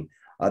seeing.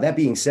 That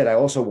being said, I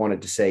also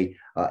wanted to say,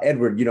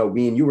 Edward,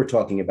 me and you were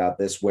talking about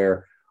this,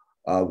 where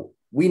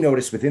we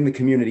notice within the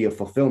community of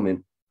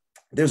fulfillment,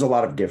 there's a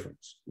lot of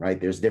difference, right?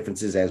 There's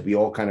differences as we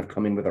all kind of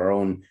come in with our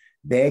own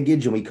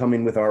baggage and we come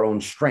in with our own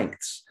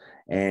strengths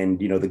and,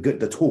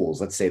 the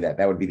tools, let's say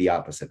that would be the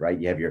opposite, right?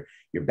 You have your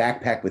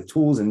backpack with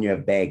tools and you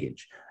have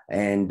baggage.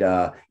 And,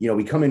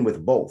 we come in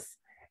with both.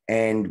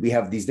 And we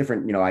have these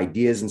different,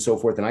 ideas and so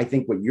forth. And I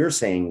think what you're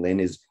saying, Lynn,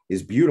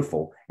 is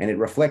beautiful. And it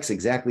reflects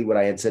exactly what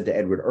I had said to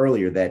Edward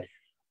earlier, that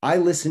I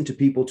listen to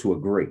people to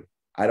agree.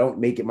 I don't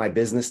make it my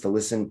business to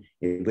listen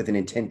with an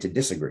intent to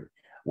disagree.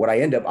 What I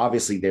end up,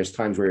 obviously, there's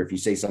times where if you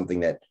say something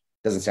that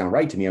doesn't sound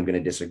right to me, I'm going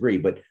to disagree.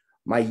 But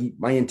my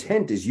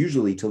intent is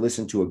usually to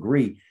listen to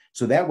agree.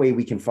 So that way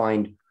we can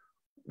find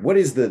what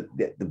is the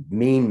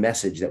main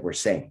message that we're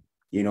saying.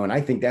 And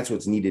I think that's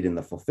what's needed in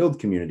the fulfilled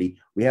community.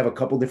 We have a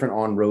couple different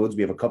on-roads.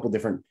 We have a couple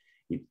different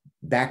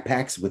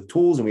backpacks with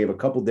tools, and we have a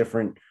couple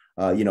different,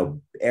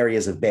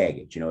 areas of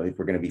baggage, if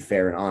we're going to be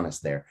fair and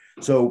honest there.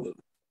 So,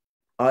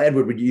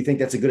 Edward, do you think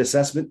that's a good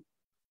assessment?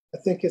 I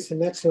think it's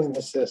an excellent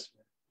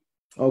assessment.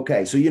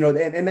 Okay. So,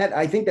 and that,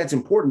 I think that's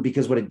important,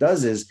 because what it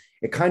does is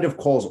it kind of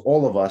calls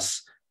all of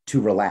us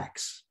to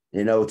relax,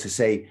 to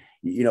say,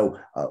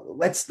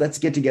 let's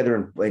get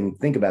together and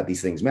think about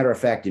these things. Matter of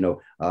fact,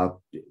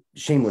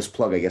 shameless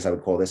plug, I guess I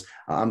would call this.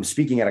 I'm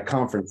speaking at a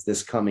conference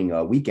this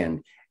coming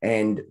weekend,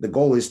 and the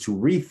goal is to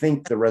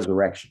rethink the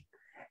resurrection.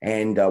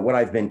 And what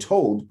I've been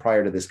told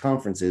prior to this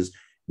conference is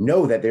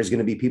know that there's going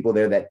to be people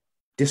there that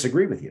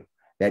disagree with you,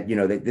 that,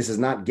 that this is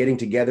not getting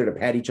together to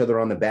pat each other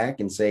on the back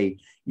and say,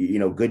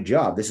 good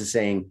job. This is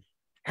saying,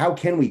 how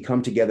can we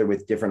come together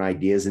with different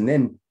ideas and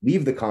then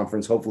leave the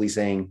conference hopefully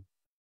saying,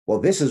 well,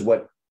 this is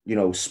what,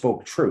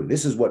 spoke true.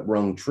 This is what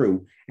rung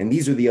true. And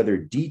these are the other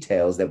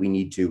details that we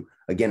need to,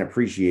 again,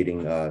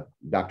 appreciating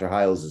Dr.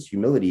 Hiles'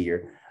 humility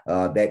here,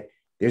 that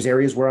there's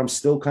areas where I'm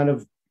still kind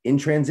of in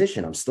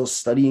transition. I'm still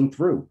studying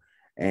through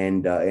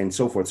and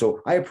so forth.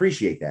 So I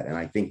appreciate that. And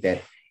I think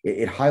that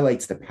it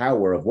highlights the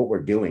power of what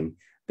we're doing,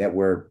 that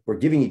we're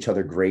giving each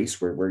other grace.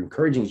 We're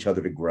encouraging each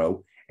other to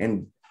grow.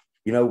 And,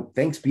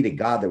 thanks be to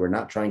God that we're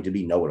not trying to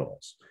be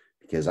know-it-alls,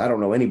 because I don't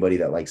know anybody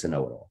that likes a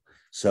know-it-all.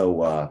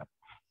 So,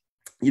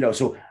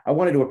 so I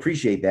wanted to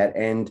appreciate that.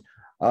 And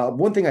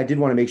One thing I did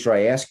want to make sure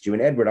I asked you,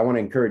 and Edward, I want to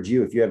encourage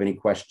you if you have any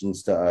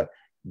questions to,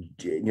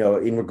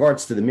 in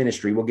regards to the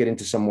ministry. We'll get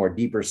into some more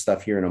deeper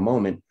stuff here in a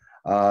moment.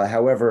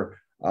 However,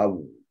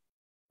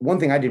 one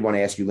thing I did want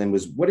to ask you, Lynn,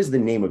 was what is the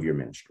name of your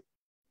ministry?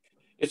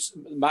 It's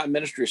my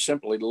ministry is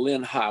simply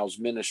Lynn Hiles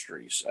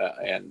Ministries,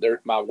 and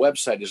my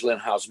website is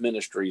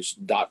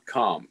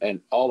lynnhilesministries.com,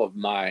 and all of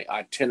my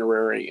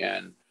itinerary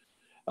and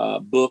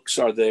books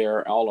are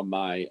there. All of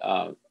my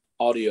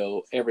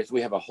audio, everything.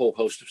 We have a whole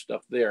host of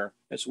stuff there,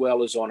 as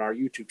well as on our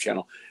YouTube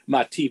channel.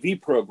 My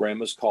TV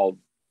program is called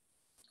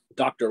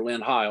Dr.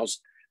 Lynn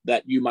Hiles,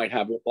 That You Might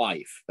Have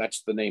Life.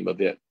 That's the name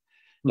of it.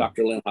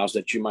 Dr. Lynn Hiles,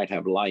 That You Might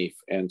Have Life.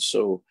 And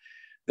so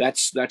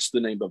that's the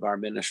name of our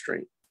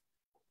ministry.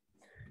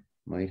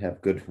 Might have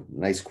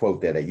nice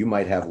quote there, that you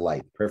might have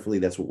life. Perfectly,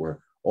 that's what we're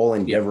all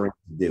endeavoring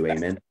to do.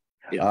 Amen.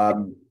 Yeah.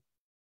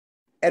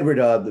 Edward,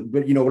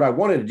 but what I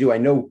wanted to do, I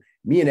know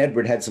me and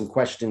Edward had some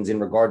questions in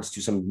regards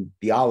to some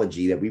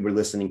theology that we were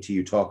listening to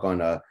you talk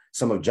on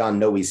some of John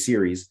Noe's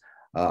series.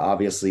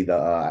 Obviously,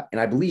 and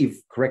I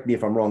believe, correct me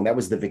if I'm wrong, that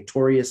was the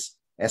Victorious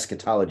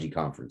Eschatology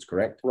Conference,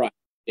 correct? Right.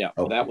 Yeah.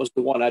 Okay. That was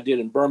the one I did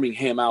in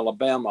Birmingham,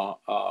 Alabama,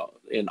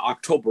 in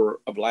October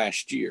of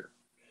last year.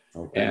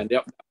 Okay. And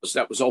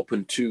that was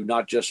open to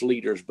not just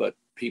leaders, but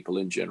people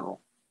in general.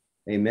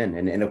 Amen.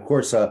 And of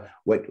course,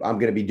 what I'm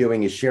going to be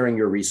doing is sharing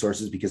your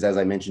resources, because as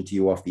I mentioned to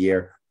you off the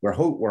air,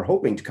 we're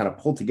hoping to kind of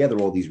pull together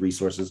all these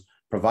resources,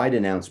 provide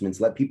announcements,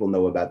 let people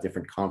know about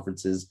different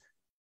conferences,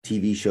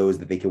 TV shows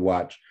that they can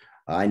watch.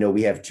 I know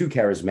we have two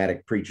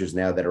charismatic preachers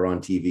now that are on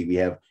TV. We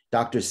have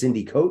Dr.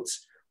 Cindy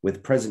Coates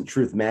with Present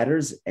Truth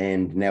Matters,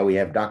 and now we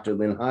have Dr.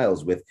 Lynn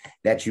Hiles with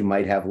That You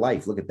Might Have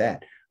Life. Look at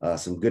that.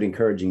 Some good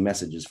encouraging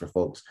messages for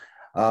folks.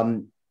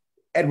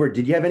 Edward,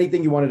 did you have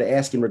anything you wanted to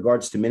ask in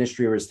regards to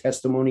ministry or his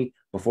testimony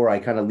before I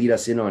kind of lead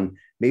us in on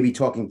maybe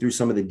talking through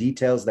some of the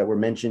details that were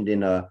mentioned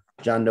in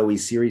John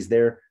Noe's series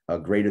there,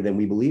 Greater Than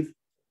We Believe?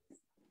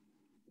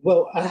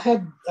 Well, I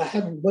had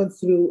went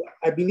through,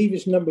 I believe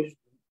it's number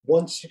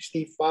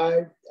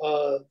 165,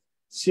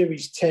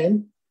 series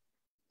 10,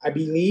 I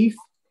believe.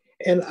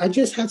 And I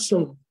just had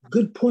some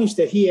good points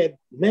that he had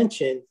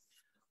mentioned,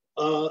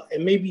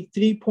 and maybe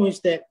 3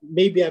 points that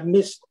maybe I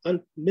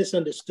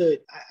misunderstood.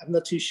 I'm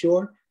not too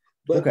sure.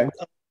 But okay.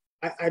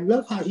 I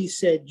love how he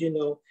said, in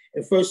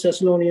 1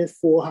 Thessalonians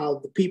 4,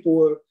 how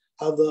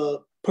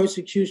the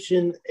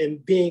persecution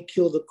and being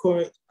killed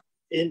occurring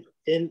in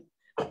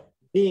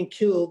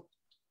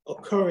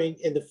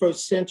the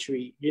first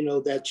century,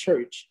 that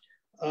church,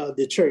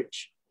 the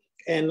church.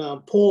 And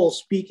Paul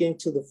speaking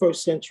to the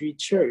first century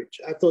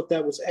church. I thought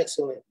that was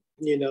excellent,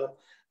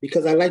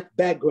 because I like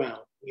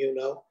background,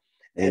 Amen.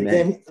 And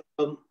then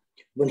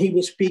when he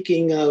was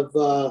speaking of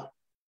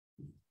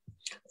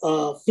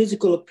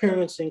physical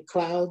appearance in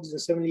clouds in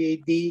 70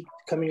 AD,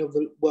 coming of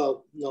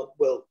let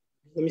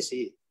me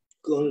see,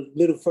 going a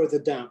little further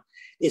down.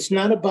 It's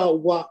not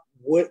about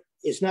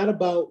it's not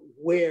about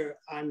where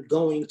I'm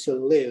going to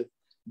live,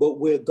 but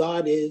where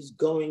God is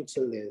going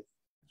to live.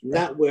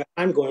 Not where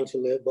I'm going to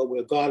live, but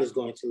where God is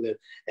going to live.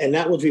 And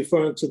that was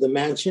referring to the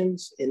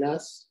mansions in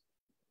us.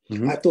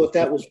 Mm-hmm. I thought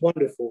that was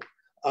wonderful.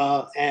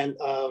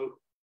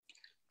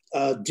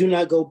 Do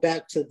not go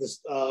back to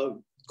this.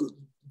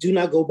 Do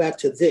not go back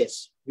to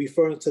this,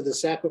 referring to the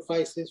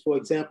sacrifices, for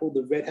example,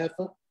 the red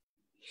heifer,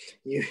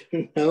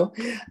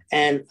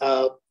 and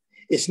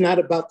it's not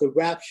about the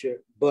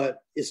rapture,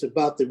 but it's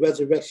about the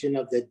resurrection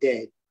of the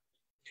dead.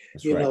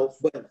 That's right.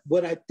 But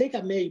what I think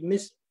I may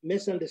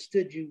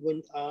misunderstood you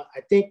when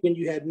I think when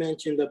you had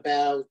mentioned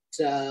about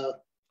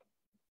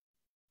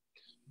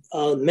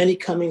many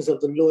comings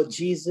of the Lord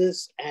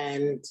Jesus,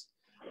 and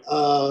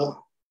let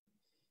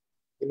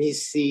me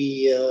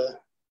see.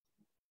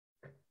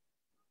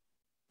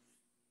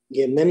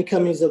 Many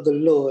comings of the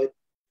Lord,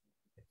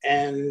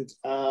 and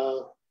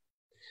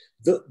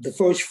the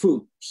first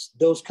fruits,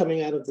 those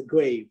coming out of the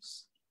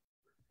graves.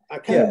 I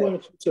kind of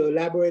wanted to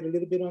elaborate a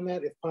little bit on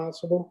that, if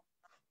possible.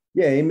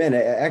 Yeah, amen.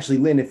 Actually,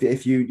 Lynn,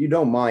 if you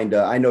don't mind,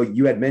 I know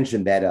you had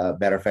mentioned that,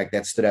 matter of fact,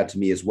 that stood out to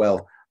me as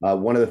well.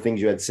 One of the things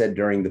you had said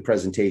during the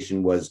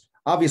presentation was,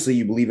 obviously,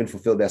 you believe in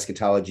fulfilled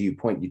eschatology.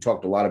 You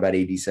talked a lot about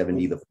AD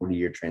 70, the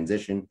 40-year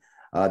transition.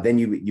 Then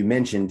you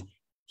mentioned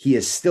he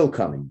is still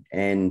coming.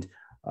 And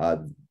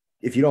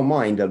if you don't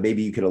mind,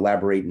 maybe you could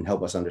elaborate and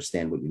help us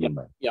understand what you mean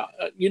by that. Yeah,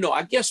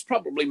 I guess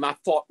probably my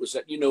thought was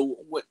that,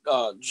 with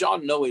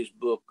John Noe's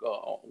book,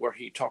 where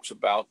he talks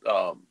about,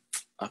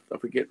 I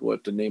forget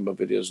what the name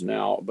of it is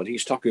now, but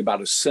he's talking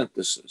about a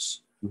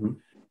synthesis. Mm-hmm.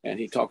 And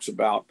he talks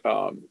about,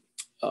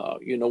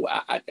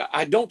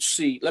 I don't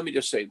see, let me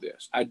just say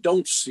this, I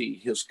don't see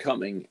his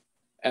coming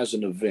as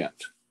an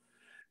event.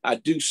 I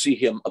do see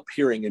him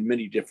appearing in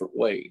many different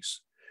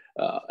ways.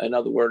 In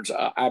other words,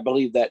 I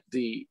believe that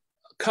the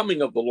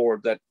coming of the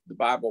Lord that the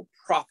Bible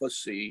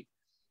prophecy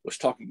was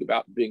talking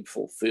about being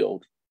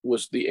fulfilled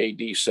was the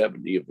AD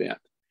 70 event.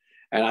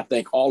 And I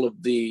think all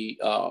of the,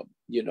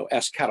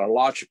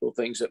 eschatological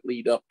things that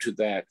lead up to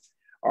that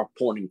are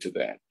pointing to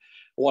that.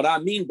 what I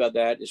mean by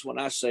that is when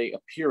I say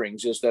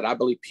appearings is that I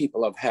believe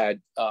people have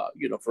had,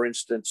 for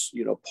instance,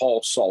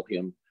 Paul saw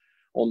him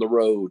on the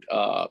road.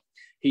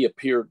 He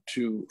appeared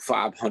to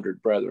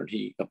 500 brethren.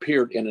 He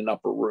appeared in an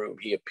upper room.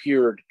 He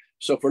appeared.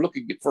 So if we're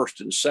looking at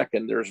first and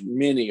second, there's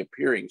many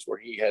appearings where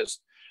he has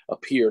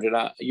appeared. And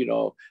I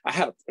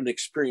had an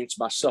experience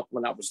myself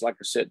when I was, like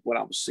I said, when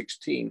I was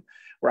 16,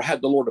 where I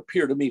had the Lord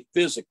appear to me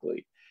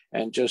physically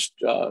and just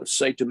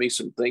say to me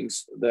some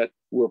things that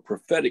were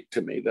prophetic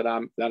to me that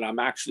I'm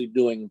actually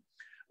doing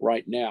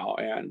right now.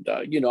 And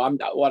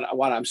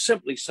what I'm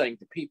simply saying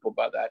to people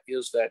by that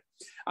is that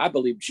I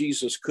believe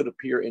Jesus could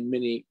appear in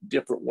many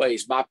different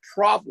ways. My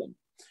problem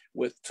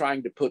with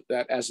trying to put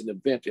that as an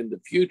event in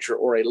the future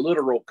or a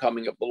literal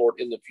coming of the Lord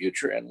in the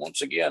future, and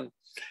once again,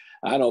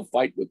 I don't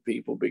fight with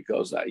people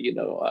because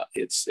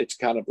it's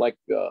kind of like.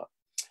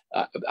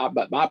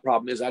 But my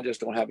problem is I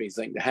just don't have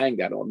anything to hang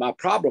that on. My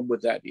problem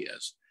with that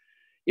is,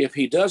 if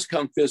he does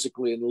come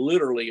physically and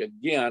literally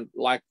again,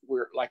 like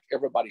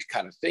everybody's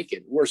kind of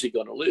thinking, where's he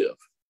going to live?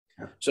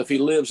 So if he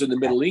lives in the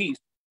Middle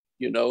East,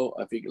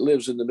 if he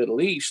lives in the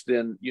Middle East,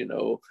 then,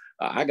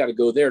 I got to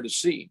go there to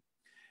see.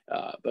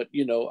 But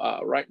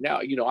right now,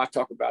 I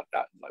talk about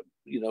that,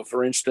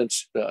 for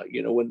instance,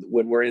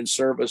 when we're in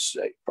service,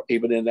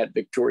 even in that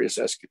victorious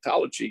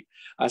eschatology,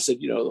 I said,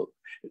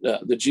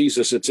 the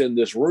Jesus that's in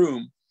this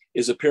room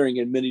is appearing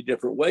in many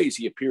different ways.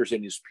 He appears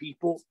in his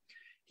people.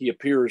 He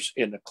appears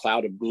in a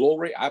cloud of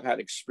glory. I've had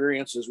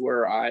experiences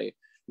where I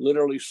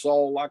literally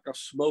saw like a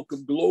smoke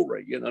of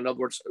glory. In other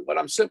words, what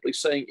I'm simply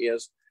saying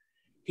is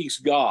he's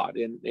God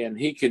and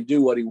he can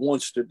do what he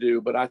wants to do.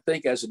 But I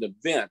think as an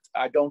event,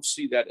 I don't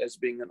see that as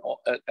being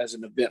as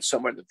an event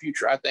somewhere in the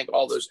future. I think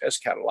all those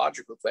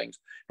eschatological things,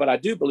 but I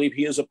do believe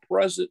he is a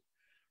present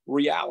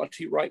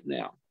reality right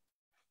now.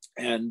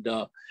 And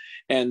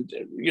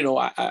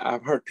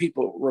I've heard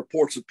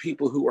reports of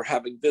people who are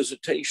having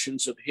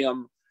visitations of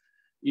him,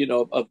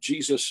 of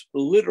Jesus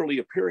literally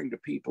appearing to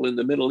people in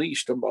the Middle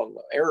East. Among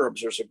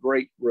Arabs, there's a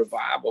great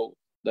revival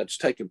that's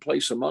taken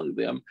place among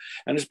them.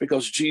 And it's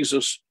because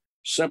Jesus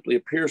simply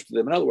appears to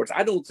them. In other words,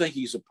 I don't think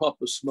he's a puff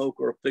of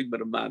smoke or a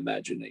figment of my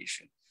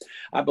imagination.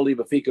 I believe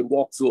if he could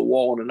walk through a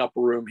wall in an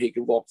upper room, he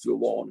could walk through a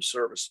wall in a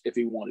service if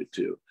he wanted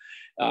to.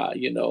 I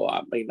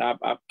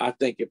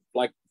think if,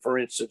 like, for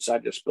instance, I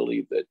just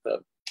believe that,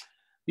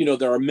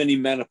 there are many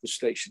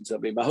manifestations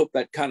of him. I hope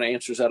that kind of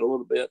answers that a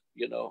little bit,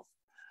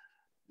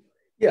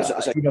 Yeah,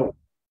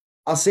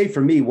 I'll say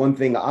for me, one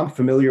thing, I'm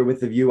familiar with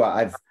the view.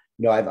 I've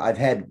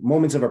had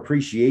moments of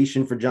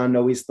appreciation for John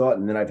Noe's thought,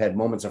 and then I've had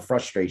moments of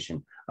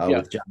frustration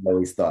with John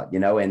Noe's thought,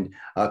 and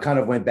kind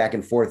of went back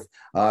and forth.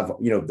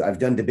 I've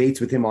done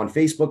debates with him on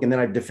Facebook, and then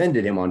I've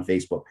defended him on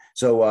Facebook.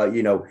 So,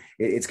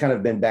 it's kind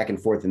of been back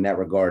and forth in that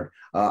regard.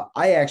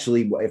 I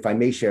actually, if I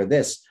may share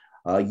this,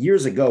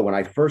 years ago, when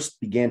I first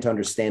began to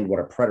understand what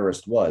a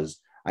preterist was,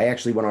 I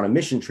actually went on a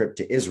mission trip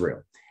to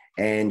Israel.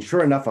 And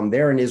sure enough, I'm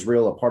there in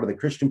Israel, a part of the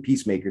Christian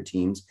peacemaker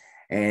teams.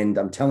 And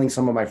I'm telling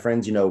some of my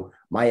friends,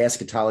 my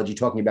eschatology,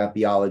 talking about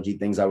theology,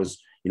 things I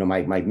was,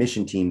 my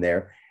mission team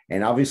there.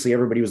 And obviously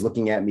everybody was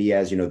looking at me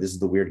as, this is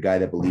the weird guy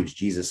that believes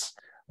Jesus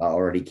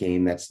already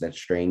came. That's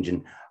strange.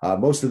 And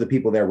most of the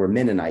people there were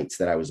Mennonites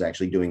that I was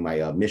actually doing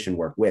my mission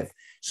work with.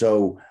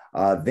 So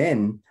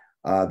then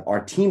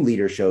our team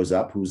leader shows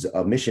up, who's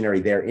a missionary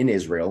there in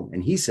Israel.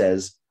 And he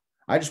says,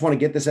 I just want to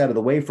get this out of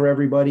the way for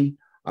everybody.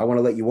 I want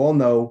to let you all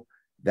know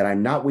that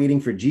I'm not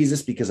waiting for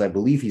Jesus because I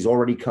believe he's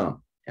already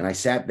come. And I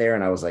sat there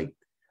and I was like,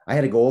 I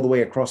had to go all the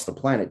way across the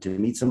planet to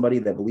meet somebody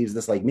that believes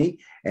this like me.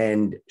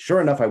 And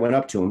sure enough, I went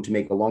up to him, to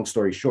make a long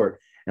story short.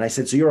 And I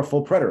said, so you're a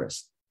full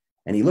preterist?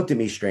 And he looked at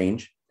me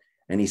strange.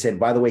 And he said,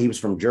 by the way, he was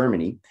from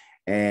Germany.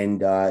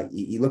 And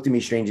he looked at me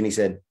strange and he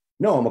said,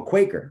 no, I'm a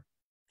Quaker.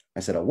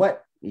 I said, a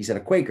what? He said,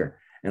 a Quaker.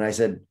 And I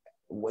said,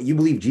 well, you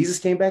believe Jesus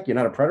came back? You're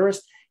not a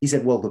preterist? He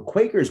said, well, the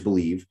Quakers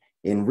believe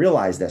in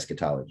realized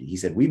eschatology. He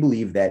said, we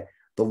believe that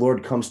the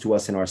Lord comes to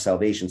us in our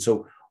salvation.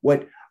 So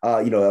what,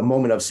 a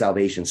moment of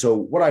salvation. So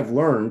what I've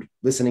learned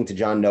listening to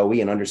John Noe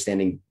and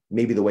understanding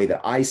maybe the way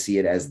that I see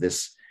it as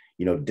this,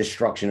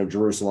 destruction of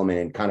Jerusalem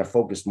and kind of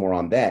focused more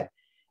on that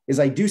is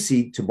I do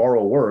see, to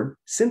borrow a word,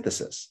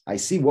 synthesis. I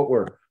see what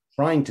we're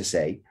trying to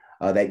say,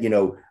 that,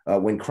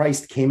 when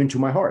Christ came into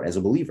my heart as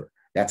a believer,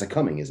 that's a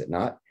coming, is it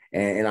not?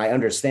 And I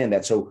understand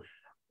that. So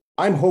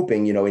I'm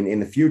hoping, in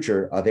the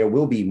future, there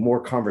will be more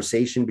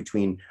conversation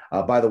between,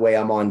 by the way,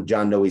 I'm on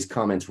John Noe's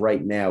comments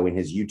right now in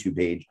his YouTube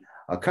page,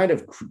 kind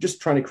of just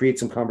trying to create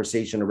some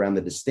conversation around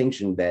the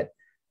distinction that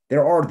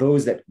there are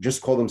those that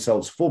just call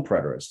themselves full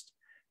preterists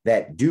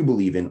that do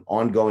believe in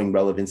ongoing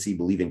relevancy,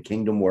 believe in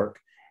kingdom work.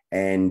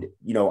 And,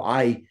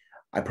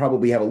 I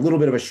probably have a little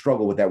bit of a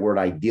struggle with that word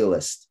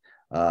idealist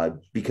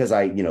because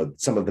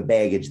some of the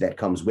baggage that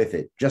comes with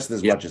it, just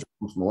as much as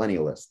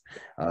millennialist.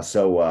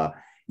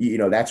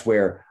 That's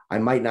where I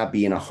might not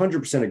be in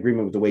 100%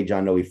 agreement with the way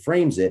John Noe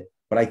frames it,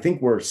 but I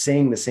think we're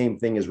saying the same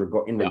thing as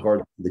regard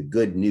to the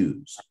good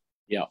news.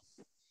 Yeah.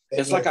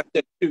 It's like I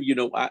said,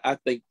 too, I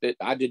think that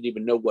I didn't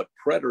even know what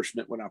preterist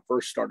meant when I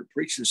first started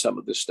preaching some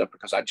of this stuff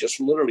because I just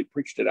literally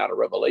preached it out of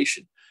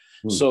Revelation.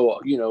 So,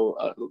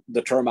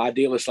 the term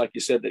idealist, like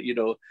you said,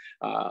 that,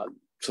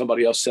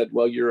 somebody else said,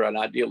 well, you're an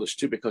idealist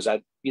too, because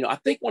I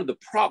think one of the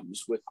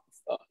problems with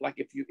like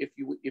if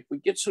we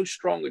get so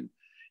strong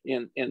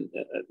in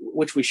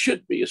which we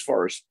should be as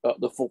far as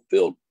the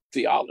fulfilled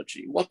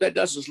theology, what that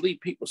does is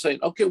lead people saying,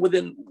 okay, well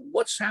then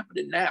what's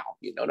happening now?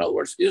 In other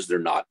words, is there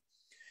not,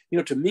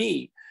 to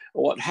me,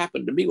 what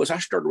happened to me was I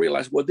started to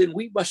realize, well, then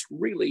we must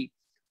really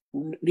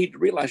need to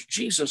realize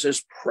Jesus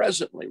is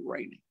presently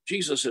reigning.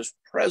 Jesus is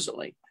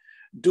presently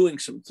doing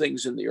some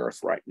things in the earth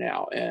right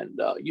now. And,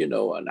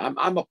 and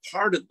I'm a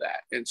part of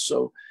that. And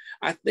so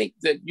I think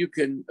that you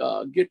can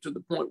get to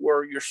the point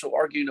where you're so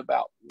arguing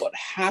about what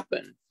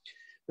happened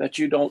that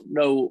you don't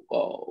know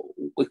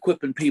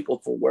equipping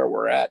people for where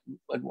we're at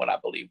and what I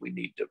believe we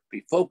need to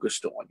be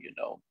focused on,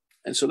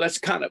 And so that's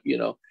kind of,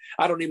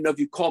 I don't even know if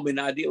you call me an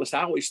idealist.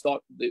 I always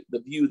thought the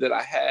view that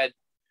I had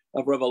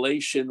of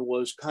Revelation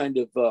was kind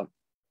of,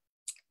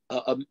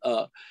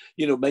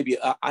 maybe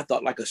I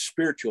thought like a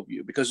spiritual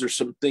view, because there's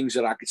some things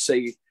that I could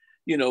say,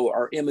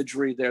 are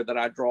imagery there that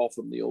I draw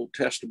from the Old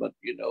Testament,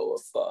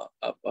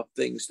 of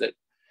things that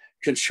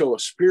can show a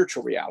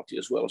spiritual reality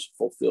as well as a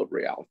fulfilled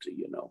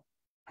reality,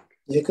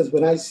 Yeah, because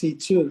what I see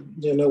too,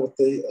 with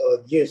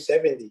the year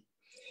 70,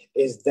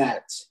 is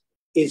that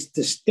it's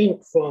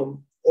distinct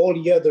from all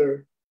the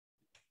other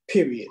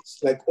periods,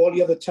 like all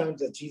the other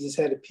times that Jesus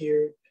had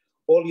appeared,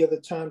 all the other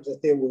times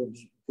that there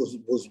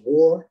was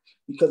war.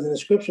 Because in the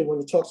scripture, when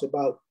it talks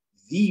about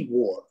the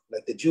war,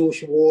 like the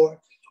Jewish war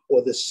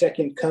or the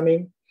second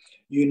coming,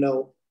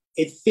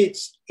 it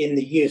fits in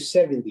the year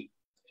 70.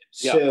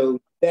 Yeah.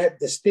 So that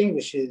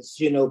distinguishes,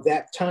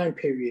 that time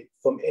period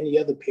from any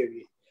other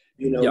period.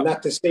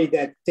 Not to say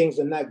that things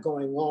are not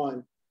going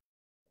on,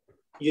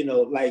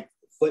 like,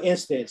 for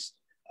instance,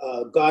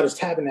 God is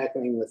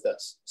tabernacling with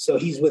us. So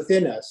he's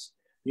within us,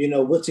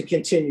 we're to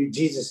continue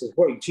Jesus's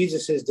work.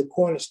 Jesus is the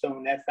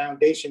cornerstone, that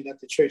foundation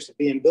that the church is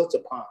being built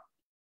upon.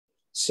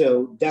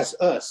 So that's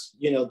us,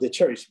 the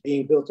church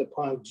being built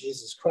upon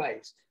Jesus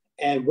Christ.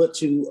 And we're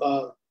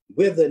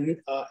the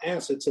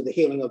answer to the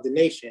healing of the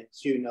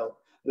nations,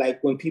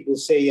 like when people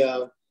say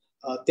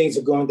things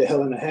are going to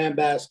hell in a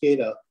handbasket,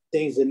 or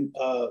things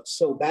are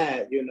so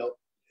bad,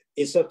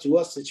 it's up to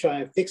us to try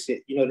and fix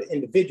it, the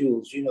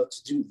individuals, to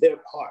do their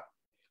part.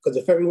 Because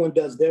if everyone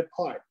does their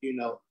part,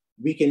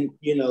 we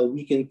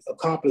can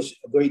accomplish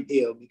a great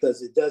deal,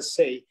 because it does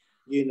say,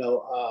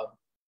 the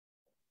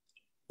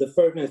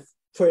fervent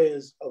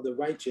prayers of the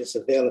righteous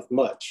availeth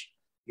much,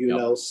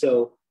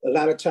 so a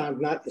lot of times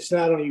it's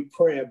not only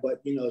prayer,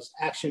 but it's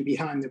action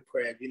behind the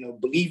prayer,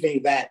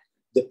 believing that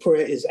the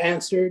prayer is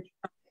answered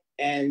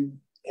and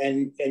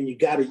you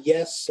got a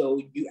yes, so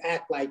you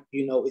act like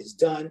it's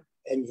done,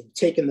 and you've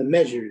taken the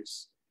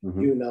measures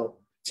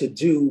to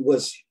do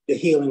what's the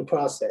healing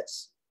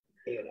process.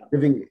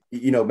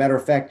 Matter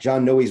of fact,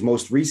 John Noe's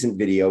most recent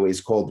video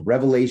is called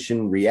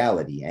Revelation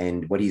Reality.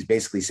 And what he's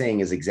basically saying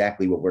is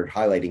exactly what we're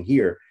highlighting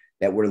here,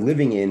 that we're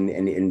living in,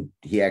 and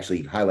he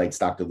actually highlights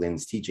Dr.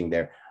 Lynn's teaching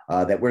there,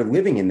 that we're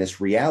living in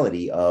this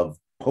reality of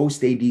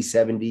post AD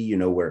 70,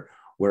 where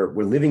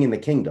we're living in the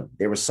kingdom.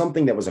 There was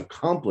something that was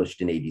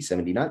accomplished in AD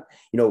 70. Not,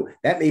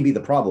 that may be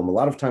the problem. A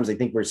lot of times I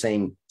think we're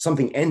saying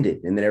something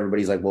ended, and then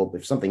everybody's like, well,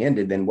 if something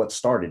ended, then what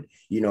started?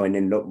 And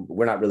then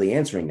we're not really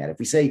answering that. If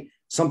we say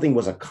something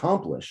was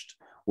accomplished,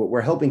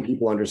 we're helping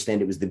people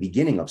understand it was the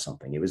beginning of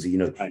something. It was,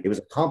 it was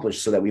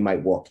accomplished so that we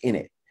might walk in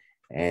it.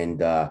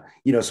 And,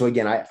 so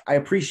again, I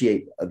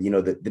appreciate,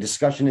 the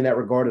discussion in that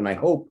regard. And I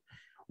hope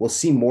we'll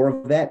see more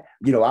of that.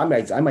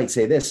 I might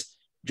say this,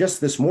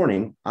 just this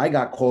morning, I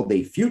got called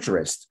a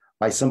futurist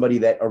by somebody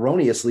that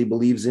erroneously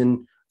believes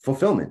in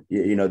fulfillment.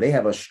 They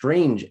have a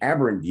strange,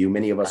 aberrant view.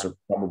 Many of us are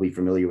probably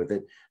familiar with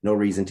it. No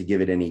reason to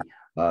give it any,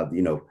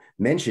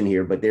 mention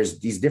here, but there's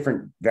these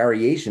different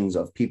variations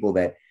of people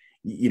that,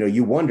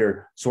 you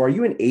wonder, so are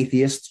you an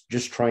atheist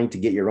just trying to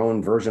get your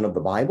own version of the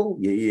Bible?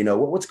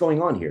 What's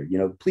going on here?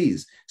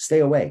 Please stay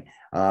away.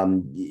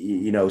 And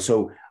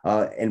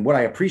what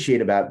I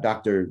appreciate about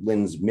Dr.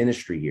 Lynn's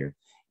ministry here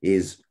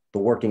is the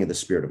working of the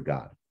Spirit of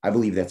God. I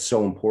believe that's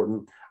so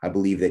important. I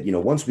believe that,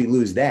 once we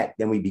lose that,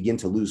 then we begin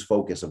to lose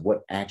focus of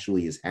what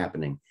actually is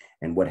happening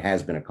and what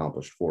has been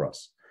accomplished for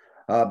us.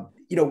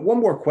 One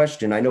more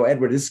question. I know,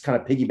 Edward, this is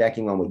kind of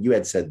piggybacking on what you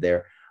had said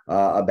there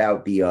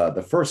about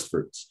the first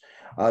fruits.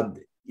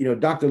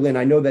 Dr. Lynn,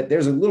 I know that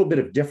there's a little bit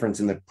of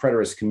difference in the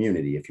preterist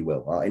community, if you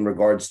will, in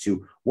regards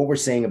to what we're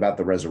saying about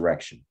the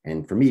resurrection.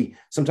 And for me,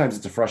 sometimes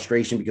it's a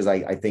frustration, because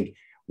I think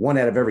 1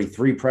 out of every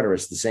 3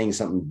 preterists is saying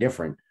something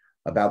different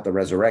about the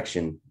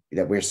resurrection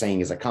that we're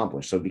saying is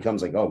accomplished. So it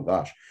becomes like, oh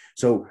gosh.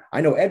 So I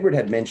know Edward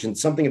had mentioned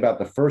something about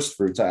the first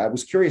fruits. I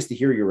was curious to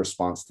hear your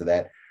response to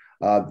that.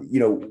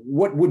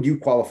 What would you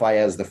qualify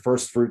as the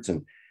first fruits,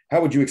 and how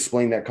would you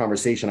explain that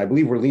conversation? I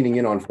believe we're leaning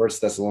in on 1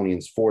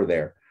 Thessalonians 4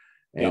 there,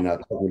 and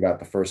talking about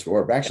the first,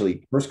 or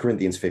actually 1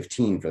 Corinthians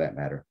 15 for that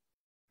matter.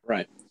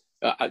 Right.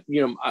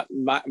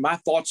 My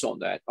thoughts on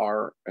that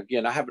are,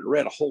 again, I haven't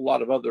read a whole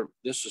lot of other,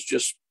 this is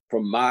just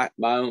from my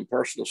own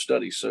personal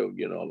study. So,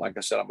 like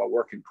I said, I'm a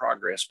work in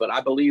progress. But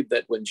I believe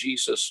that when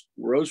Jesus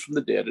rose from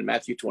the dead in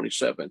Matthew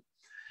 27,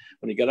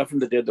 when he got up from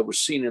the dead that was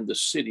seen in the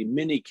city,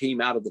 many came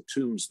out of the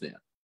tombs then.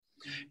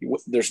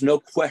 There's no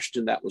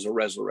question that was a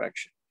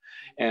resurrection.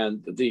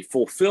 And the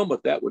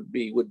fulfillment that would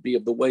be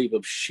of the wave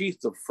of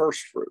sheath of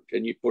first fruit.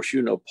 And of course,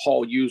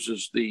 Paul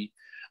uses the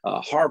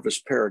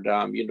harvest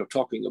paradigm,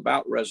 talking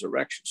about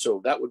resurrection.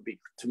 So that would be,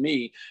 to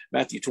me,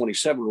 Matthew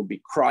 27 would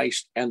be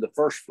Christ and the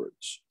first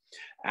fruits.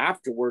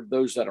 Afterward,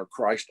 those that are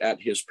Christ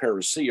at his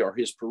parousia or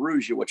his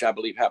parousia, which I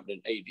believe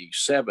happened in AD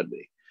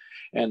 70.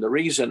 And the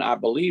reason I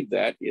believe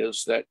that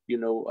is that,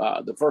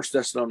 the First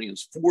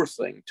Thessalonians 4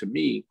 thing to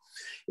me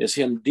is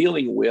him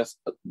dealing with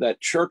that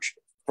church,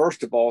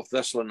 first of all,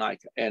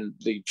 Thessalonica, and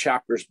the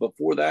chapters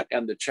before that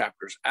and the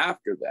chapters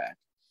after that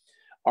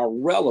are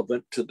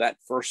relevant to that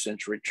first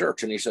century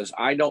church. And he says,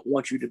 I don't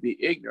want you to be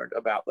ignorant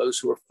about those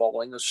who are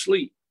falling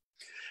asleep.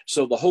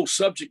 So the whole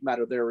subject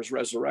matter there is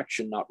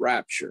resurrection, not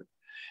rapture.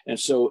 And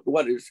so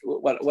what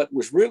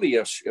was really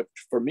a shift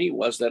for me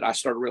was that I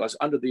started to realize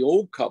under the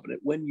old covenant,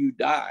 when you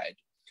died,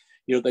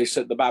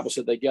 the Bible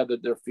said they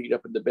gathered their feet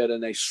up in the bed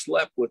and they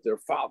slept with their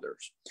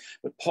fathers.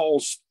 But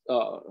Paul's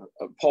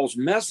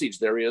message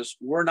there is,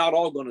 we're not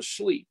all going to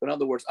sleep. In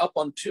other words, up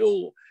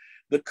until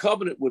the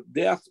covenant with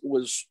death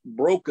was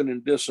broken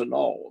and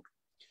disannulled.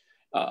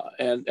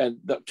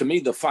 To me,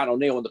 the final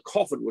nail in the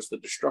coffin was the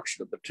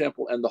destruction of the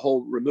temple and the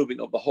whole removing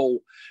of the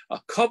whole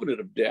covenant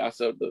of death,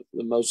 the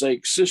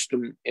Mosaic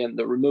system, and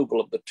the removal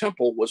of the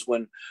temple was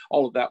when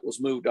all of that was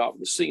moved off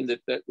the scene.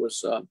 That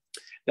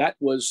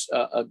was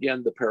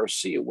again the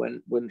parousia,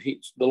 when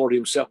the Lord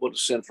himself would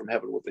descend from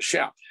heaven with a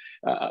shout,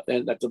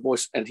 and that the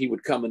voice, and he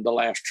would come in the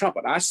last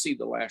trumpet. I see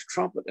the last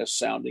trumpet as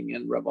sounding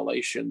in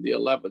Revelation, the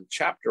 11th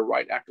chapter,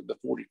 right after the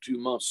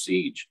 42-month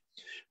siege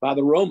by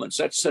the Romans.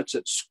 That sets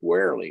it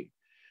squarely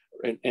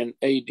in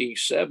AD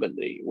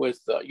 70 with,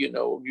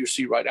 you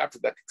see right after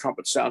that, the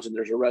trumpet sounds and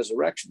there's a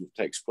resurrection that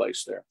takes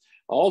place there.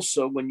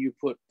 Also, when you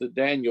put the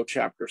Daniel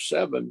chapter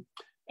 7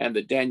 and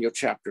the Daniel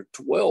chapter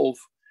 12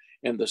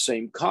 in the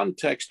same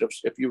context of,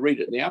 if you read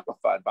it in the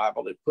Amplified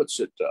Bible, it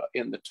puts it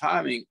in the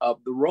timing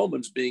of the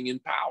Romans being in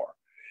power.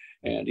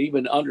 And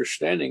even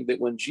understanding that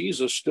when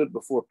Jesus stood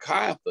before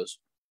Caiaphas,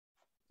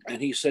 and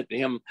he said to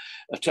him,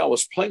 tell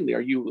us plainly,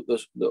 are you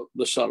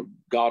the Son of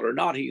God or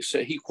not? He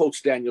said, he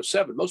quotes Daniel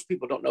 7. Most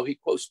people don't know he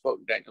quotes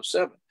Daniel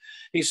 7.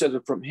 He said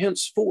that from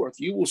henceforth,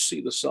 you will see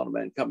the Son of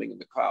Man coming in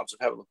the clouds of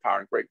heaven with power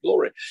and great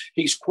glory.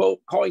 He's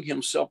calling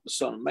himself the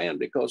Son of Man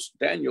because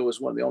Daniel is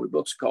one of the only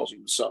books that calls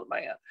him the Son of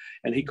Man.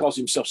 And he calls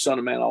himself Son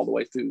of Man all the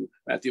way through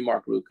Matthew,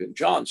 Mark, Luke, and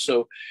John.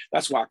 So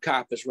that's why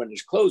Caiaphas rent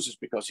his clothes, is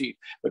because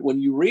but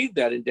when you read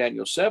that in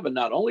Daniel 7,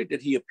 not only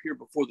did he appear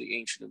before the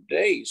Ancient of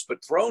Days,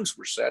 but thrones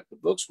were set, the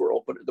books were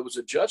opened, there was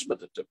a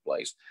judgment that took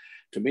place.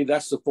 To me,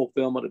 that's the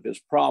fulfillment of his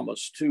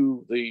promise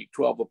to the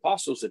 12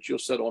 apostles that you'll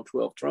sit on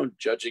 12 thrones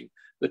judging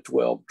the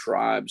 12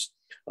 tribes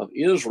of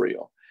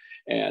Israel.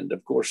 And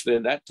of course,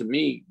 then that to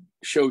me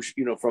shows,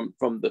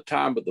 from the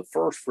time of the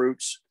first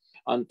fruits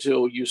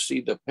until you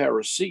see the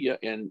parousia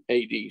in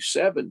AD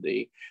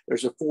 70,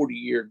 there's a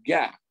 40-year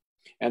gap.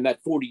 And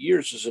that 40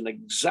 years is an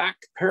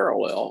exact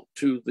parallel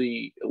to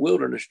the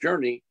wilderness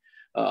journey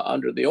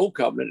under the old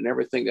covenant, and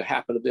everything that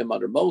happened to them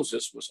under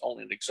Moses was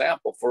only an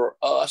example for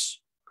us,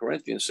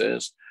 Corinthians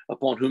says,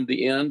 upon whom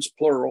the ends,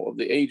 plural, of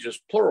the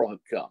ages, plural, have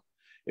come.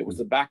 It was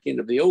the back end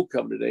of the old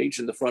covenant age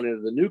and the front end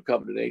of the new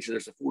covenant age. And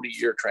there's a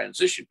 40-year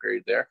transition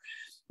period there.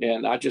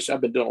 And I've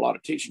been doing a lot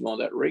of teaching on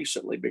that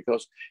recently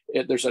because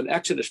there's an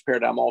Exodus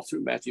paradigm all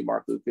through Matthew,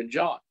 Mark, Luke, and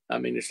John. I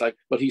mean, it's like,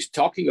 but he's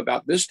talking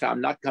about this time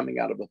not coming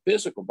out of a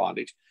physical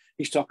bondage.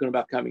 He's talking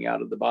about coming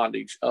out of the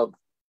bondage of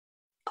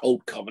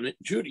old covenant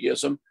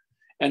Judaism.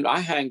 And I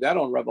hang that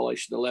on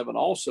Revelation 11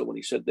 also, when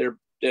he said their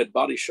dead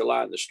bodies shall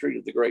lie in the street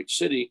of the great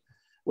city,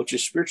 which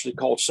is spiritually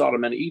called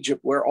Sodom and Egypt,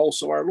 where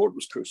also our Lord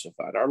was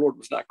crucified. Our Lord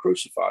was not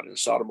crucified in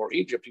Sodom or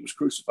Egypt. He was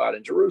crucified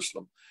in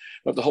Jerusalem.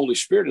 But the Holy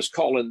Spirit is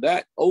calling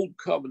that old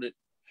covenant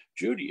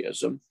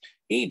Judaism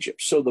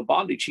Egypt. So the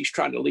bondage he's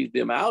trying to lead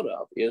them out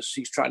of is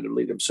he's trying to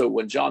lead them. So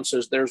when John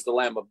says there's the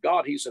Lamb of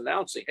God, he's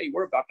announcing, hey,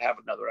 we're about to have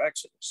another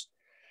Exodus.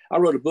 I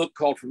wrote a book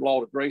called From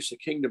Law to Grace, A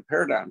Kingdom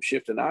Paradigm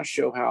Shift, and I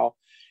show how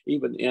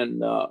even in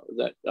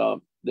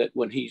that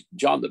when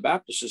John the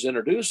Baptist is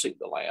introducing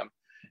the Lamb,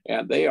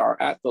 and they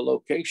are at the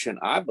location,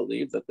 I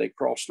believe, that they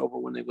crossed over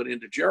when they went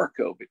into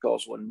Jericho,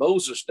 because when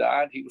Moses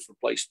died, he was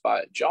replaced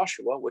by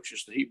Joshua, which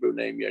is the Hebrew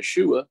name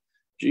Yeshua,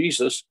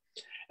 Jesus.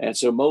 And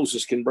so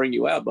Moses can bring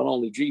you out, but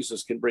only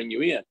Jesus can bring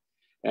you in.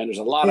 And there's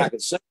a lot I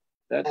could say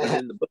that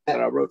in the book that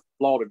I wrote,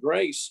 Law to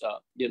Grace.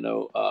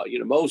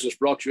 Moses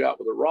brought you out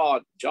with a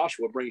rod.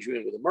 Joshua brings you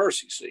in with a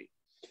mercy seat.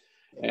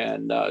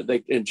 And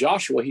in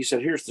Joshua, he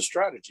said, here's the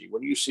strategy.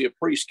 When you see a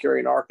priest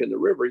carry an ark in the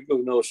river, you go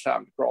know it's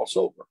time to cross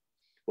over.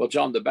 Well,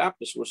 John the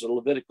Baptist was a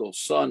Levitical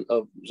son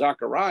of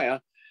Zechariah.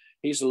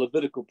 He's a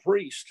Levitical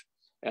priest,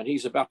 and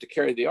he's about to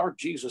carry the ark,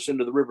 Jesus,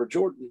 into the River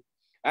Jordan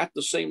at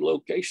the same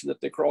location that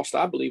they crossed,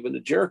 I believe,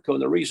 into Jericho.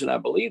 And the reason I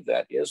believe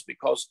that is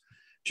because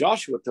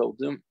Joshua told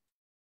them,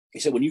 He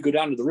said, when you go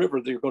down to the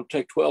river, you're going to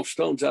take 12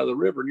 stones out of the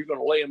river and you're going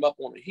to lay them up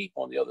on a heap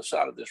on the other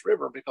side of this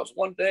river, because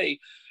one day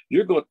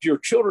your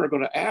children are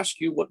going to ask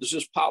you, what does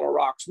this pile of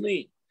rocks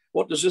mean?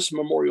 What does this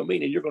memorial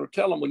mean? And you're going to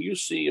tell them, when you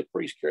see a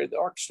priest carry the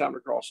ark, it's time to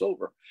cross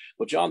over.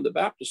 But John the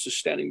Baptist is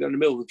standing there in the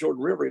middle of the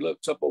Jordan River. He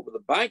looks up over the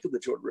bank of the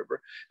Jordan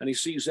River and he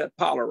sees that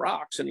pile of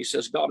rocks. And he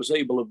says, God is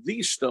able of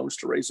these stones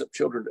to raise up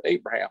children to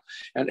Abraham.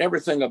 And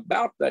everything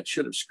about that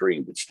should have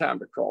screamed, it's time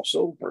to cross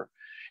over.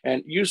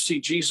 And you see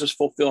Jesus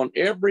fulfilling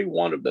every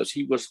one of those.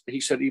 He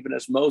said, even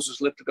as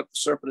Moses lifted up the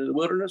serpent in the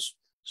wilderness,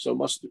 so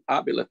must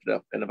I be lifted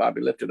up. And if I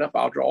be lifted up,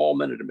 I'll draw all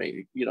men unto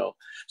me,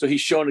 So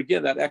he's showing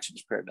again that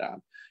Exodus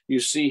paradigm. You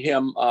see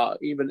him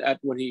even I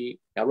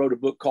wrote a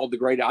book called The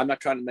Great, I'm not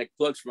trying to make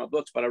plugs for my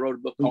books, but I wrote a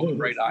book called The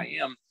Great I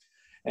Am.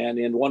 And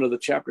in one of the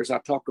chapters I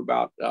talk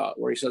about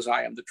where he says,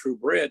 I am the true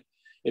bread.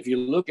 If you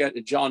look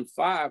at John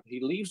 5,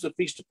 he leaves the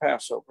feast of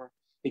Passover.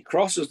 He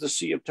crosses the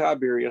Sea of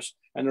Tiberias,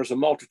 and there's a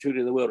multitude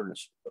in the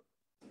wilderness.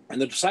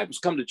 And the disciples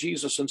come to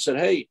Jesus and said,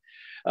 hey,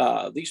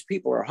 these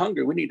people are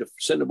hungry. We need to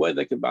send them away.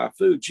 They can buy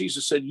food.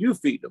 Jesus said, you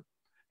feed them,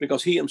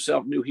 because he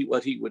himself knew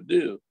what he would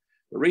do.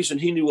 The reason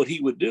he knew what he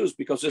would do is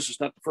because this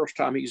is not the first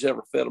time he's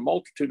ever fed a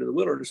multitude in the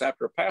wilderness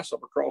after a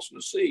Passover crossing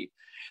the sea.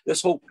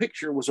 This whole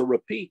picture was a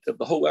repeat of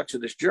the whole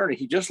Exodus journey.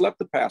 He just left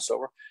the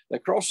Passover. They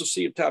cross the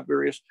Sea of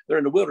Tiberias. They're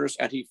in the wilderness,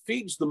 and he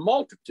feeds the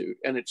multitude.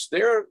 And it's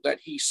there that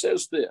he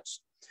says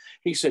this.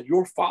 He said,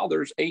 your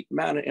fathers ate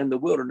manna in the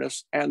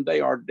wilderness and they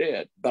are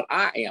dead, but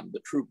I am the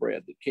true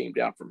bread that came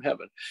down from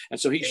heaven. And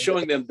so he's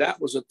showing them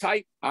that was a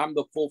type. I'm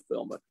the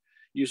fulfillment.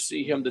 You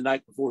see him the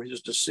night before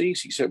his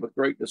decease. He said, with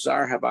great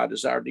desire have I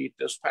desired to eat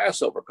this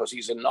Passover, because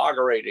he's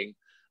inaugurating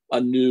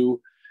a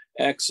new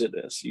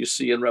Exodus. You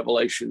see in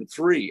Revelation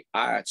 3,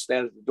 I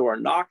stand at the door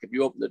and knock. If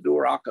you open the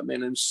door, I'll come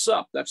in and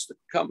sup. That's the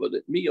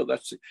covenant meal.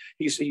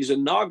 He's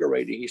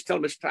inaugurating. He's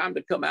telling them it's time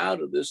to come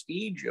out of this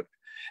Egypt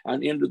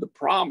and into the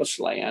promised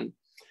land.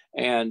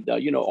 And,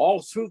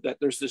 all through that,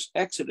 there's this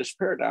Exodus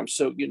paradigm.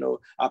 So,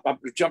 I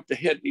jumped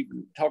ahead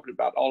even talking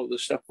about all of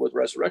this stuff with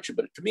resurrection,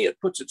 but to me,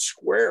 it puts it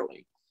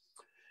squarely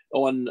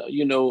on,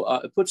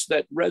 it puts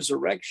that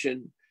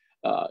resurrection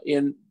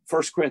in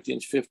 1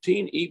 Corinthians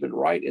 15, even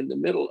right in the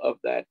middle of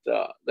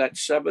that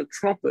seventh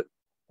trumpet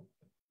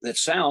that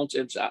sounds.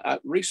 And I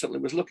recently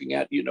was looking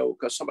at,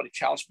 because somebody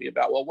challenged me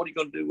about, well, what are you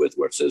going to do with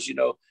where it says,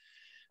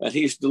 and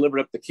he's delivered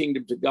up the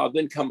kingdom to God.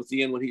 Then cometh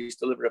the end when he's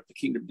delivered up the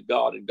kingdom to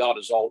God, and God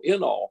is all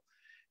in all.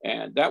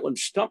 And that one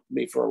stumped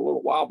me for a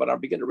little while, but I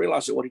began to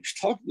realize that what he's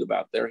talking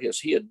about there is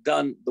he had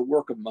done the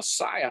work of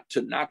Messiah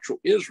to natural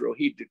Israel.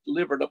 He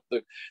delivered up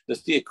the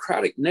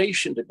theocratic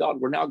nation to God,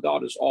 where now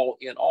God is all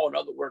in all. In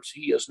other words,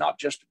 he is not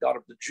just a God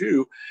of the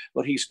Jew,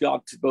 but he's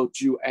God to both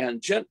Jew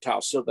and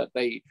Gentile, so that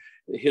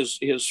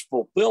his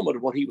fulfillment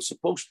of what he was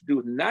supposed to do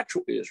with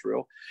natural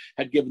Israel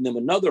had given them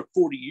another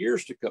 40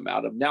 years to come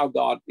out of. Now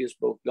God is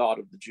both God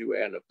of the Jew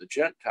and of the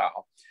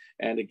Gentile.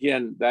 And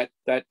again,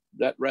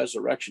 that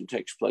resurrection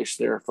takes place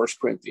there, 1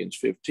 Corinthians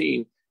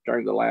 15,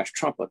 during the last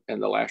trumpet,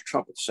 and the last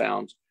trumpet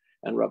sounds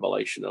in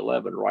Revelation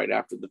 11, right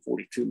after the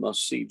 42-month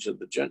siege of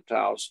the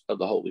Gentiles of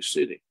the holy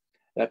city.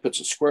 That puts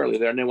it squarely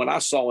there. And then when I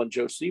saw in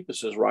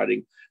Josephus's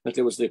writing that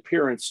there was the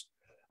appearance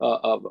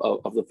of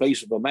the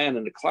face of a man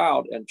in a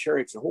cloud, and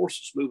chariots and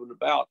horses moving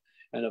about,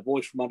 and a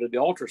voice from under the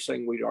altar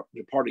saying, we are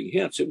departing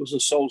hence, it was the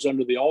souls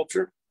under the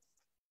altar.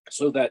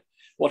 So that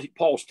what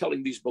Paul's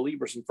telling these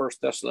believers in 1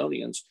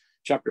 Thessalonians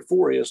chapter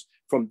 4 is,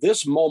 from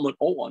this moment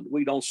on,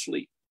 we don't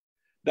sleep.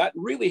 That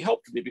really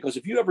helped me, because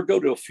if you ever go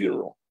to a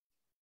funeral,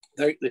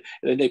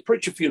 they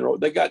preach a funeral,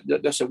 they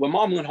said, well,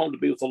 mom went home to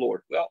be with the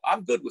Lord. Well,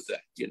 I'm good with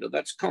that.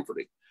 That's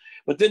comforting.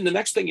 But then the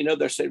next thing you know,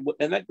 they're saying,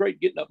 and that great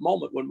getting up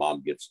moment when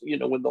mom gets,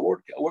 when the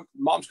Lord,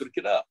 mom's going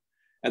to get up.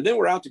 And then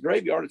we're out the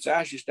graveyard, it's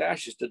ashes to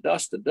ashes, to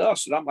dust to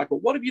dust. And I'm like, well,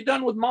 what have you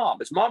done with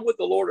mom? Is mom with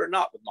the Lord or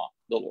not with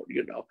the Lord,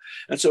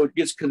 And so it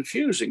gets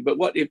confusing. But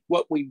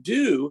what we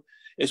do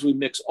is we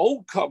mix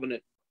old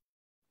covenant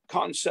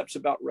concepts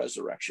about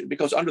resurrection,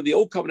 because under the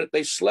old covenant,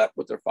 they slept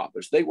with their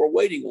fathers. They were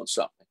waiting on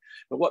something.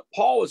 But what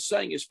Paul is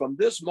saying is, from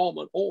this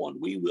moment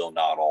on, we will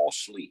not all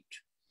sleep,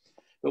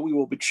 but we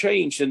will be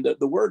changed. And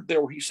the word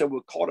there where he said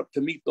we're caught up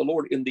to meet the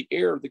Lord in the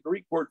air, the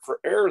Greek word for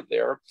air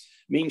there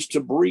means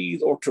to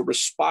breathe or to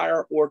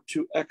respire or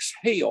to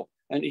exhale.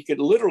 And it could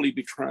literally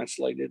be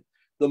translated,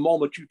 the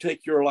moment you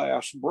take your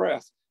last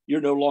breath,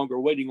 you're no longer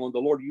waiting on the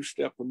Lord. You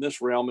step from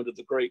this realm into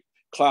the great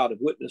cloud of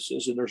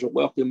witnesses, and there's a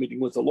welcome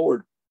meeting with the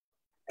Lord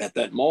at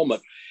that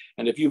moment.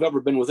 And if you've ever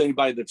been with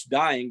anybody that's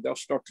dying, they'll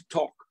start to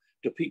talk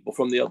to people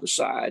from the other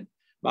side.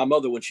 My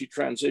mother, when she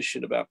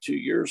transitioned about 2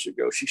 years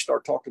ago, she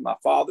started talking to my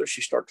father.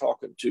 She started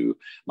talking to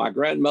my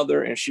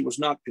grandmother, and she was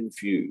not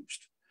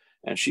confused.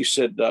 And she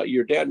said,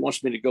 your dad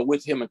wants me to go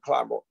with him and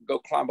climb up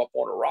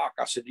on a rock.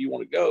 I said, do you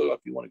want to go?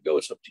 If you want to go,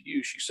 it's up to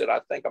you. She said,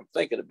 I'm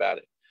thinking about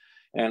it.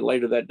 And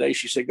later that day,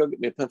 she said, go get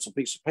me a pencil,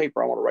 piece of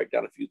paper. I want to write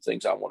down a few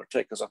things I want to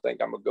take, because I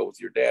think I'm going to go with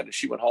your dad. And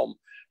she went home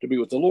to be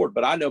with the Lord.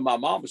 But I know my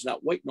mom is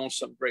not waiting on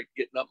some great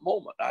getting up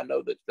moment. I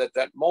know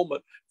that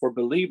moment for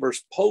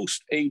believers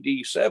post AD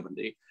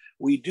 70,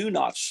 we do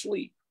not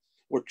sleep.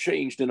 were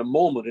changed in a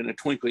moment, in a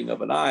twinkling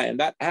of an eye. And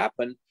that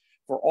happened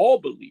for all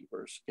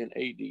believers in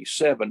AD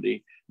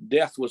 70.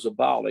 Death was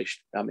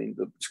abolished. I mean,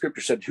 the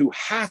scripture said, who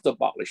hath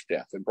abolished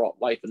death and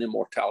brought life and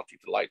immortality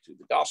to light through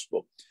the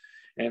gospel.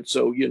 And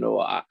so,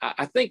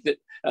 I think that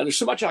there's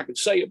so much I could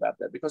say about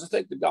that, because I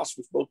think the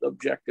gospel is both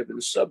objective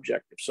and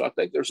subjective. So I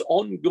think there's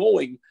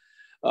ongoing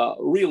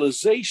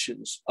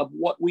realizations of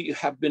what we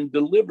have been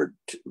delivered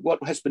to,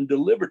 what has been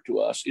delivered to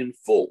us in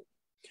full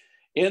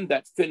in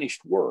that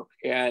finished work,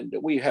 and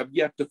we have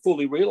yet to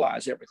fully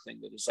realize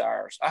everything that is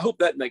ours. I hope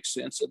that makes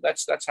sense.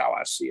 That's how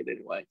I see it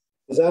anyway.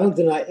 Because I don't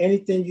deny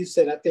anything you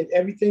said. I think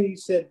everything you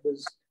said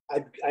was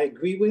I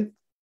agree with.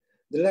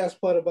 The last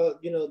part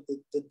about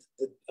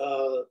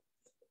the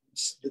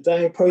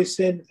dying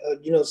person,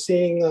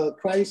 seeing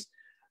Christ.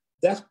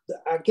 That's,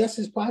 I guess,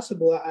 is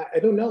possible. I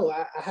don't know.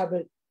 I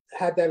haven't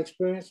had that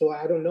experience, or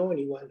I don't know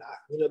anyone.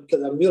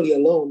 Because I'm really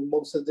alone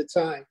most of the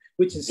time,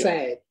 which is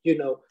sad.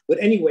 But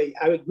anyway,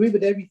 I agree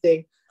with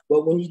everything.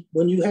 But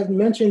when you have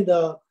mentioned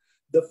the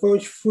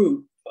first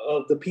fruit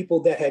of the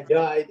people that had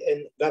died,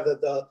 and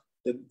rather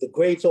the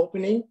graves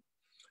opening,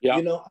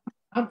 I'm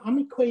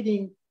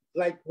equating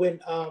like when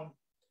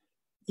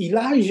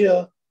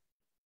Elijah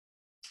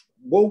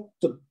woke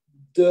the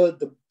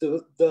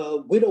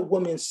widow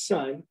woman's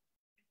son.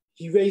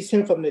 He raised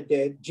him from the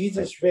dead.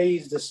 Jesus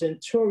raised the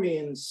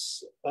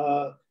centurion's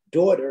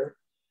daughter.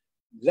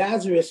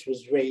 Lazarus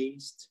was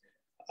raised.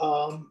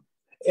 And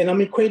I'm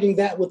equating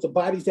that with the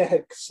bodies that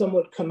had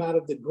somewhat come out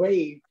of the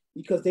grave,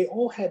 because they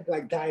all had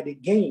like died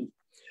again.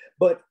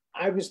 But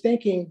I was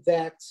thinking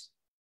that,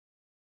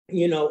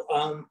 when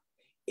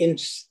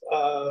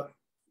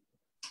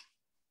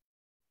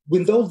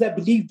those that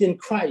believed in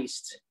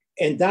Christ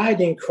and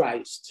died in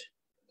Christ,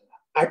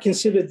 I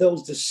consider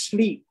those to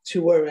sleep,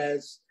 to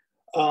whereas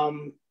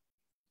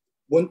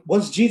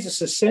once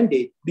Jesus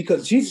ascended,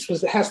 because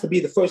Jesus has to be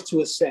the first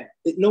to ascend.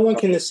 No one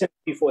can ascend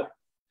before him.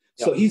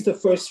 Yep. So he's the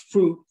first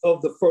fruit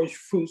of the first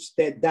fruits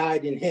that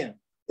died in him,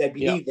 that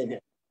believed in him.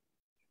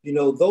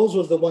 Those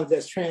were the ones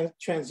that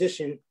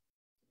transitioned,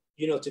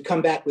 to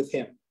come back with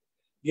him,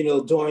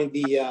 during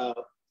the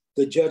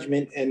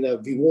judgment and the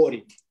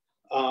rewarding.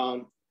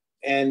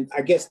 And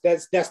I guess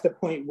that's the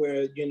point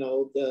where,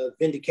 the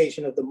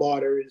vindication of the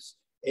martyrs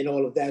and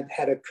all of that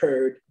had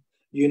occurred,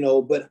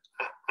 but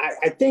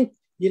I think,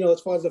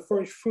 as far as the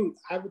first fruit,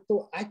 I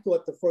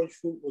thought the first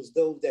fruit was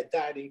those that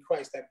died in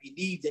Christ, that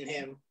believed in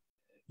him,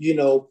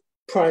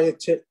 prior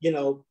to,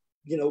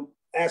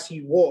 as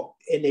he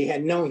walked and they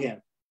had known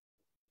him.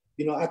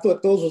 I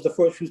thought those was the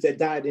first fruits that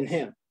died in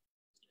him,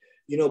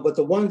 but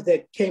the ones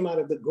that came out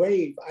of the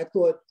grave, I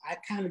thought I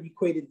kind of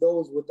equated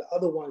those with the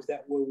other ones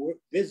that were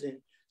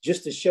risen,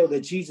 just to show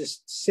that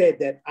Jesus said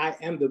that I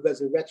am the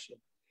resurrection.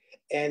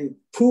 And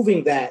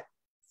proving that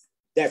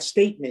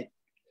statement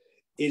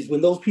is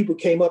when those people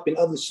came up and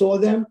others saw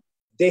them,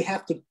 they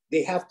have to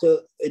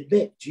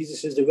admit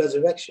Jesus is the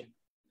resurrection.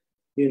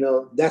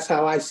 That's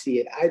how I see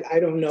it.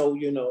 I don't know,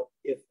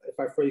 if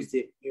I phrased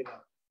it, You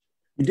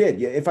did.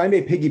 Yeah. If I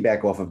may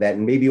piggyback off of that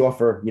and maybe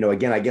offer,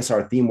 again, I guess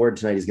our theme word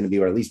tonight is going to be,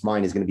 or at least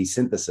mine is going to be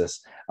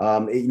synthesis,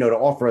 to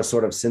offer a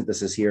sort of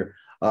synthesis here.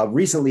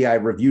 Recently, I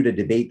reviewed a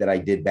debate that I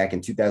did back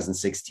in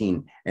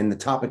 2016, and the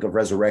topic of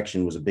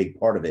resurrection was a big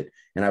part of it.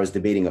 And I was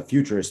debating a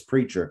futurist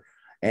preacher.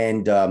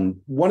 And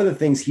one of the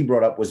things he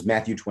brought up was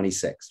Matthew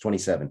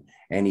 26:27.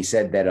 And he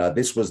said that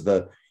this was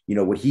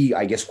what he,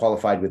 I guess,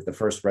 qualified with the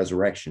first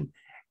resurrection,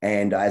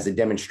 and as a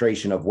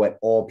demonstration of what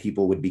all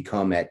people would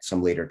become at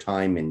some later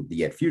time in the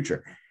yet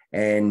future.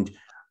 And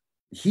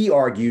he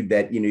argued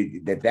that,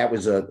 that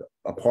was a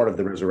part of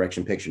the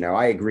resurrection picture. Now,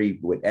 I agree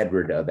with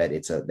Edward that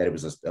it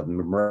was a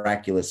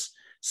miraculous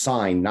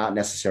sign, not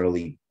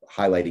necessarily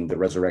highlighting the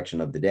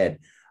resurrection of the dead.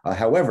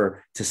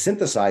 However, to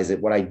synthesize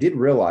it, what I did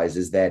realize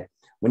is that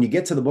when you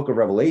get to the book of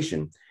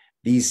Revelation,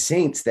 these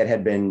saints that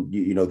had been,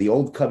 the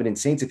old covenant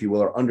saints, if you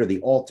will, are under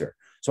the altar.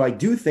 So I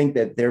do think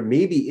that there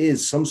maybe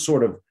is some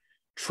sort of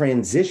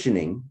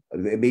transitioning.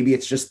 Maybe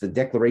it's just the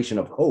declaration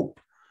of hope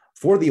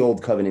for the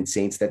old covenant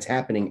saints that's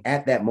happening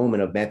at that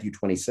moment of Matthew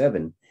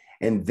 27.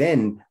 And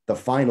then the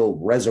final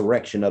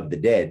resurrection of the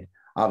dead,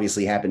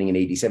 obviously happening in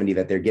AD 70,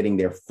 that they're getting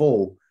their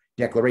full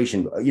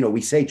declaration.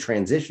 We say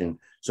transition.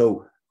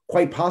 So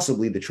quite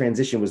possibly the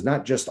transition was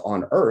not just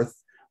on earth,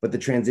 but the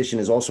transition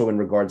is also in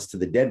regards to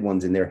the dead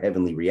ones in their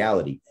heavenly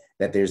reality,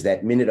 that there's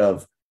that minute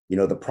of,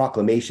 the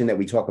proclamation that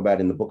we talk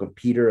about in the book of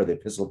Peter, or the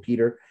epistle of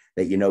Peter,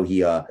 that, he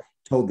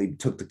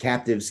took the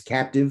captives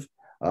captive.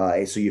 So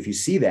if you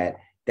see that,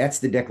 that's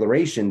the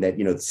declaration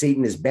that,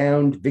 Satan is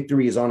bound,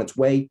 victory is on its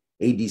way.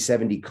 AD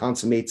 70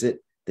 consummates it.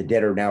 The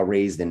dead are now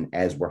raised. And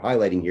as we're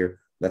highlighting here,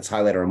 let's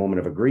highlight our moment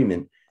of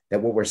agreement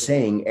that what we're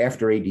saying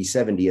after AD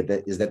 70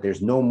 is that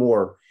there's no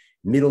more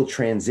middle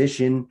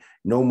transition,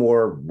 no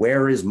more,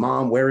 where is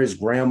mom, where is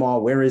grandma,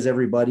 where is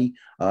everybody?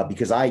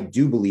 Because I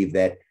do believe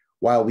that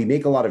while we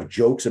make a lot of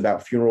jokes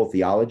about funeral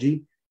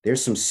theology,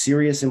 there's some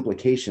serious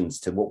implications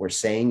to what we're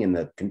saying and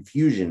the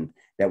confusion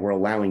that we're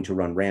allowing to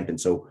run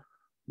rampant. So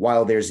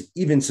while there's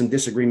even some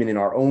disagreement in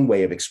our own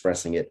way of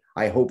expressing it,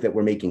 I hope that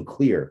we're making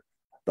clear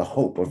the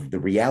hope, of the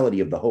reality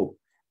of the hope,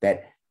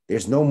 that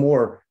there's no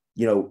more,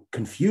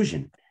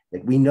 confusion,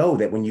 that we know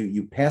that when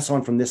you pass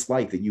on from this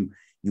life, that you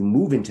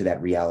move into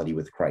that reality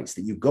with Christ,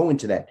 that you go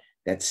into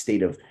that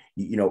state of,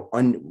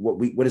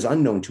 what is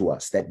unknown to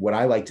us, that what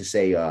I like to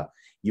say,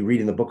 you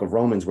read in the book of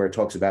Romans where it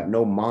talks about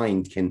no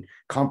mind can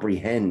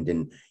comprehend,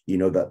 and,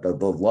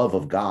 the love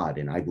of God.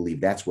 And I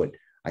believe that's what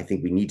I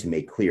think we need to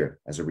make clear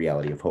as a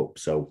reality of hope.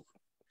 So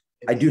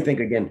I do think,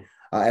 again,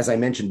 as I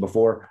mentioned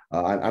before,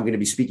 I'm going to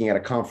be speaking at a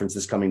conference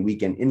this coming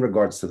weekend in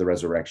regards to the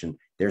resurrection.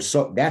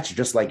 That's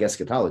just like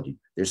eschatology.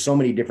 There's so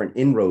many different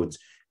inroads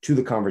to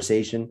the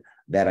conversation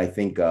that I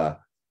think that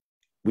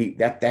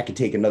could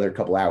take another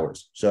couple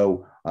hours.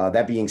 So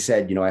that being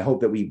said, I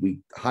hope that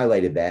we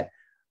highlighted that.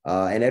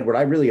 And Edward,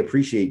 I really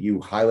appreciate you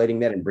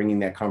highlighting that and bringing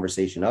that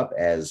conversation up,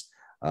 as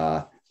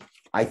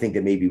I think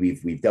that maybe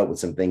we've dealt with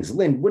some things.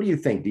 Lynn, what do you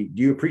think? Do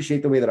you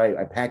appreciate the way that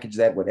I packaged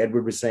that, what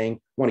Edward was saying? I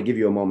want to give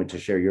you a moment to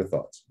share your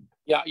thoughts.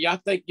 Yeah, I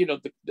think,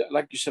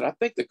 like you said, I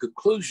think the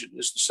conclusion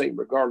is the same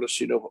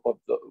regardless, of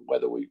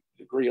whether we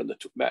agree on the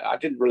two. I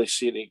didn't really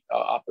see any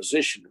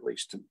opposition, at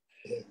least to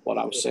what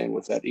I was saying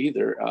with that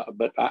either.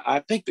 But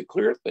I think the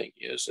clear thing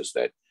is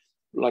that,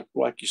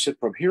 like you said,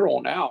 from here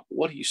on out,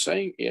 what he's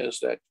saying is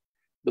that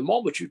the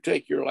moment you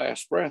take your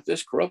last breath,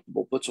 this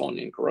corruptible puts on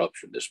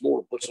incorruption, this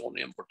mortal puts on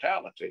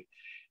immortality.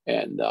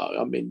 And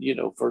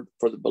for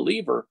the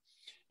believer,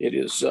 it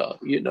is,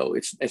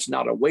 it's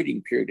not a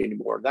waiting period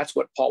anymore. That's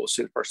what Paul was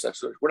saying in First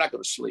Thessalonians. We're not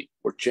going to sleep.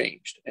 We're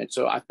changed. And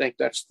so I think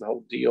that's the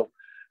whole deal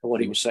of what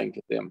he was saying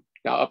to them.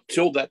 Now, up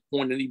till that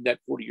point, and even that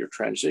 40-year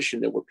transition,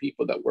 there were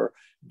people that were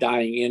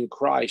dying in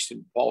Christ.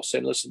 And Paul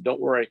said, listen,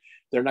 don't worry.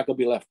 They're not going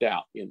to be left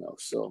out,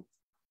 so.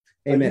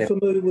 Amen. Are you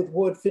familiar with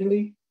Ward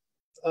Finley,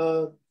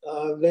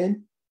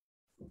 Lynn?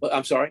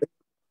 I'm sorry?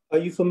 Are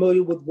you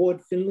familiar with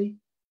Ward Finley?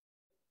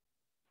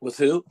 With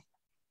who?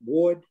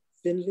 Ward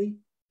Finley.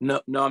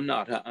 No, I'm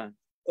not.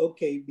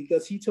 Okay,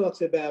 because he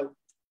talks about,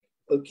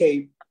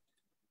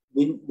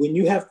 when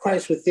you have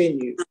Christ within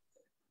you,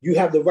 you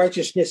have the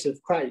righteousness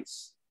of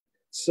Christ.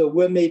 So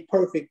we're made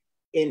perfect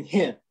in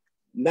him,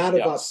 not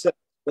of ourselves,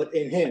 but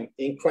in him,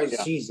 in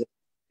Christ Jesus.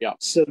 Yeah.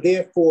 So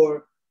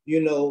therefore,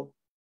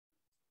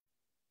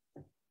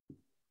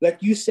 like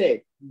you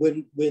said,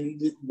 when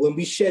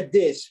we shed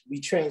this, we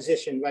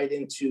transition right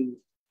into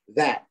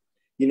that,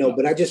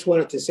 but I just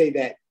wanted to say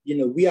that,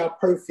 we are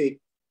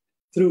perfect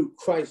through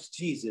Christ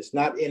Jesus,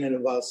 not in and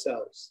of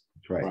ourselves.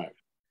 That's right.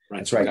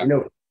 That's right.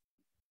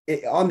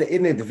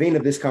 In the vein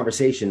of this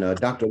conversation,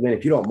 Dr. Lynn,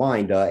 if you don't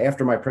mind,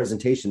 after my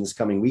presentation this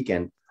coming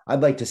weekend,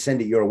 I'd like to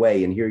send it your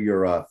way and hear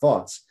your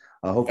thoughts.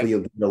 Hopefully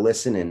you'll give it a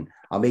listen, and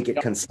I'll make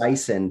it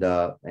concise and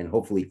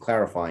hopefully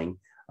clarifying,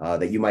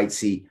 that you might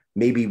see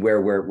maybe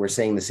where we're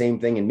saying the same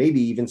thing, and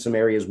maybe even some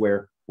areas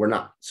where we're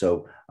not.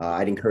 So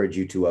I'd encourage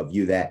you to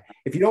view that.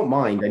 If you don't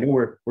mind, I know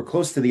we're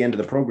close to the end of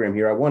the program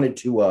here. I wanted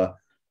to,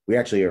 we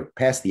actually are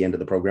past the end of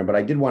the program, but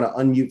I did want to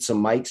unmute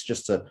some mics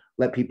just to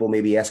let people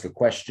maybe ask a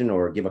question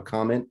or give a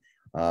comment.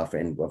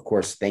 And of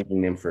course,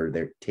 thanking them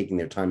for taking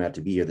their time out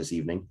to be here this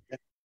evening.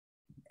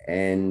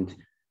 And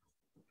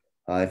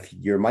if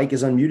your mic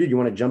is unmuted, you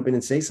want to jump in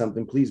and say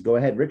something, please go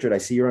ahead. Richard, I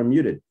see you're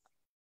unmuted.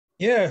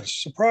 Yeah,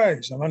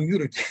 surprise, I'm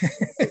unmuted.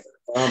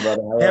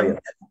 Brother, how are you?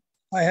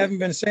 I haven't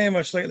been saying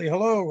much lately.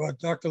 Hello,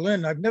 Dr.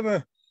 Lynn.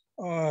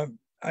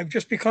 I've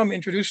just become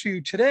introduced to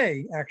you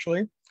today,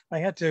 actually. I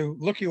had to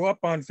look you up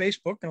on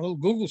Facebook and a little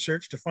Google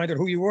search to find out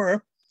who you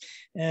were,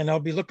 and I'll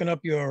be looking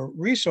up your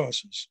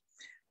resources.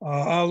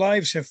 Our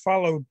lives have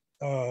followed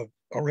a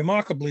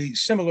remarkably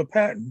similar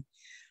pattern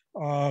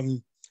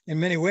in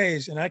many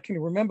ways, and I can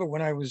remember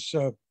when I was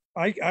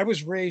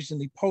raised in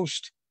the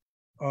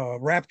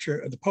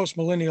post-rapture, the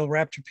post-millennial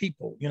rapture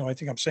people. I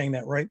think I'm saying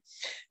that right.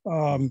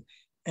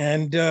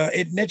 And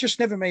it just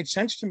never made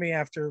sense to me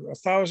after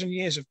 1,000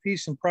 years of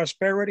peace and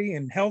prosperity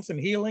and health and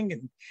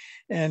healing,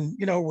 and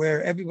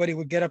where everybody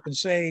would get up and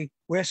say,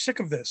 we're sick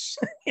of this.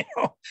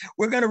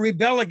 We're going to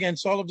rebel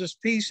against all of this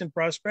peace and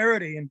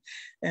prosperity.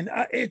 And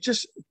it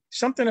just,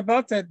 something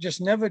about that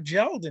just never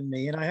gelled in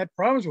me, and I had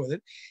problems with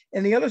it.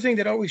 And the other thing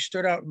that always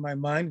stood out in my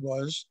mind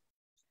was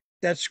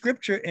that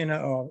scripture in,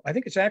 I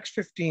think it's Acts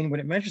 15,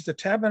 when it mentions the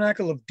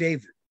tabernacle of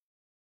David.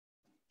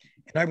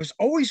 And I was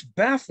always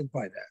baffled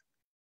by that.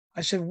 I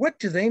said, what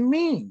do they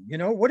mean?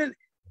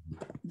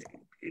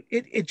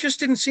 It just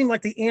didn't seem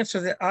like the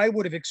answer that I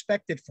would have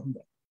expected from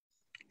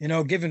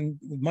them, given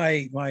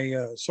my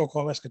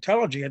so-called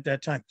eschatology at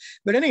that time.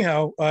 But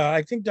anyhow,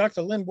 I think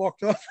Dr. Lynn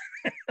walked off.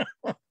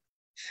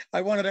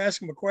 I wanted to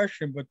ask him a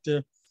question,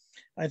 but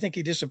I think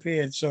he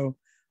disappeared. So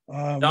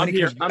I'm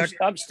here.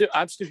 I'm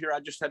still here.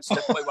 I just had to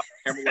step away while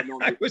the camera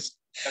went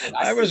on.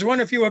 I was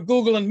wondering if you were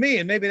Googling me,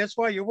 and maybe that's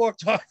why you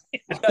walked off.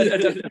 Go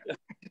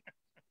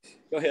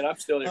ahead. I'm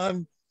still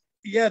here.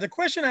 Yeah, the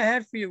question I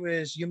had for you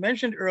is, you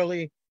mentioned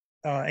early,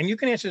 and you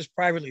can answer this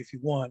privately if you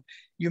want,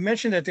 you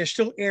mentioned that there's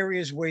still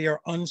areas where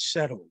you're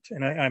unsettled.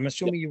 And I'm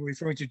assuming you're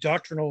referring to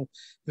doctrinal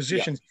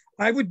positions.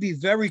 I would be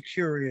very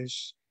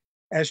curious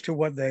as to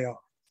what they are.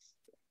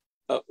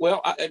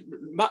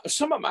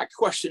 Some of my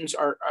questions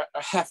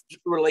have to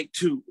relate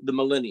to the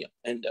millennium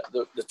and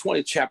the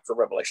 20th chapter of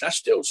Revelation.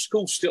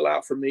 School's still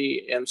out for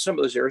me in some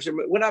of those areas.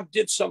 When I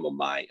did some of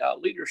my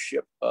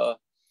leadership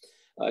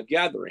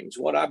gatherings,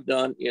 what I've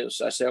done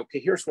is I say, okay,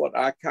 here's what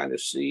I kind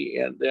of see.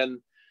 And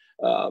then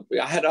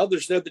I had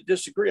others there that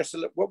disagree. I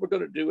said, look, what we're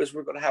going to do is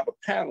we're going to have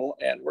a panel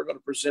and we're going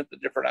to present the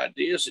different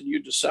ideas and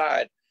you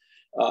decide.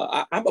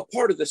 I'm a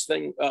part of this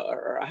thing,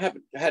 or I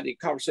haven't had any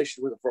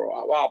conversation with it for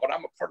a while, but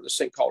I'm a part of this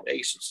thing called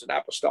ACE. It's an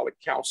Apostolic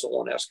Council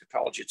on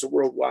Eschatology. It's a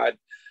worldwide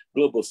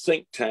global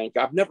think tank.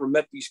 I've never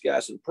met these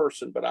guys in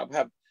person, but I've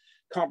had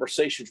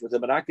conversations with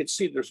them, and I could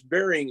see there's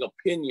varying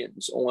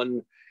opinions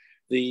on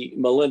the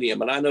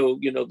millennium. And I know,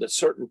 that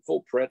certain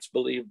full prets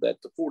believe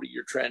that the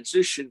 40-year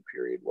transition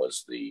period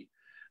was the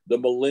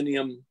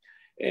millennium.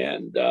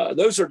 And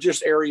those are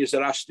just areas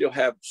that I still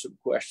have some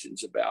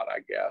questions about, I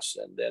guess.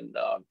 And then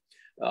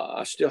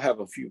I still have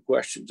a few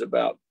questions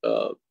about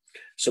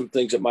some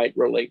things that might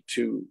relate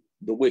to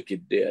the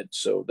wicked dead.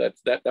 So that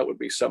would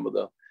be some of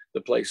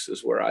the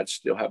places where I'd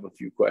still have a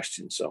few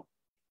questions. So,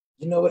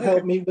 what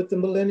helped me with the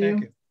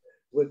millennium?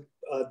 What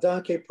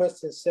Don K.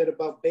 Preston said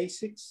about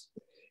basics.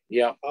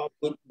 Yeah.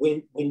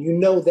 When you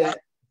know that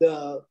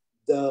the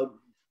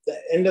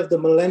end of the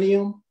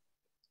millennium,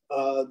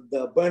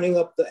 the burning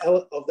up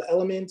of the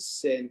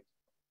elements and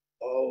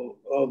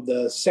of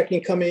the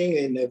second coming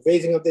and the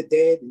raising of the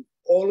dead, and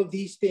all of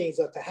these things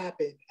are to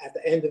happen at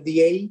the end of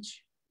the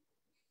age.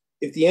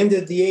 If the end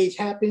of the age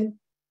happened,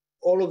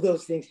 all of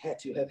those things had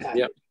to have happened.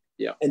 Yeah.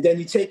 Yeah. And then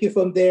you take it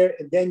from there,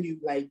 and then you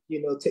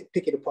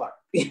pick it apart.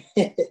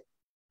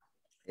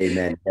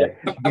 Amen.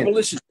 I've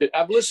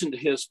listened to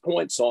his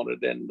points on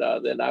it, and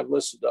then I've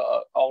listened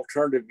to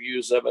alternative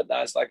views of it.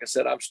 And like I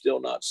said, I'm still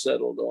not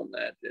settled on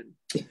that. And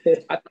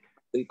I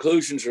think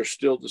conclusions are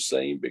still the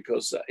same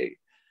because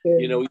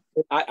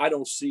I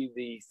don't see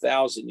the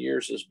 1,000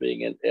 years as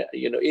being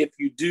if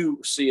you do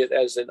see it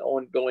as an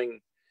ongoing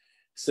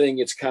thing,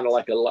 it's kind of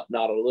like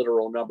not a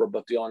literal number,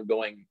 but the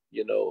ongoing,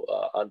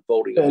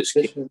 unfolding of this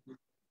kingdom.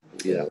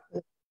 Yeah.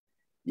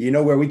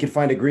 Where we could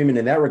find agreement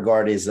in that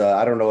regard is,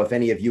 I don't know if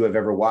any of you have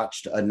ever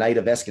watched A Night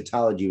of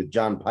Eschatology with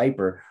John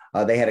Piper.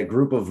 They had a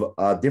group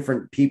of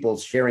different people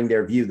sharing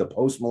their view, the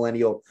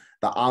post-millennial,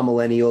 the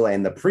amillennial,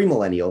 and the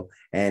premillennial.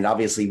 And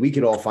obviously we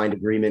could all find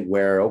agreement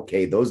where,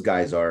 okay, those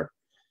guys are,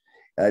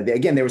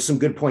 again, there were some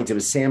good points. It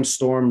was Sam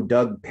Storm,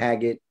 Doug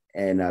Paget,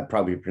 and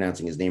probably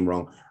pronouncing his name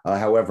wrong.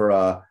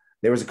 However,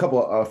 there was a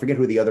couple, I forget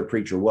who the other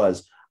preacher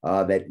was,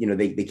 that,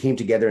 they came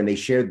together and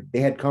they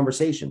had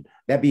conversation.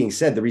 That being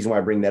said, the reason why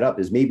I bring that up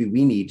is maybe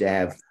we need to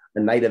have a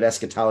night of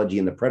eschatology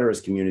in the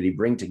preterist community,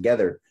 bring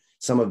together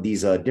some of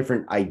these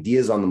different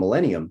ideas on the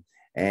millennium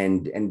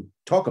and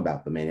talk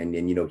about them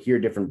and hear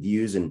different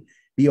views and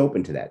be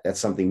open to that. That's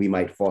something we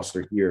might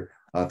foster here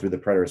through the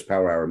Preterist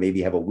Power Hour,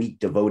 maybe have a week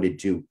devoted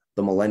to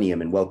the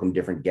millennium and welcome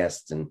different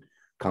guests and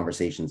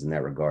conversations in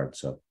that regard.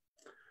 So,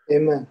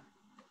 amen.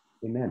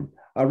 Amen.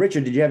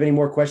 Richard, did you have any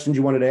more questions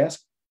you wanted to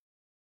ask?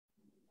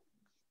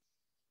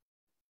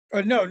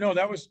 No,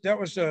 that was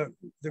the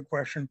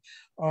question.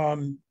 I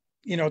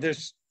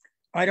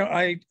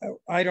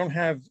don't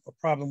have a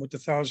problem with the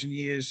 1,000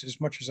 years as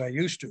much as I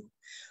used to,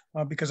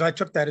 because I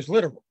took that as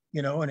literal,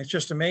 and it's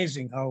just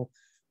amazing how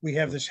we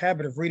have this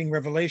habit of reading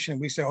Revelation and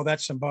we say, oh,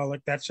 that's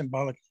symbolic, that's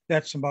symbolic,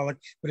 that's symbolic.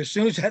 But as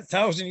soon as that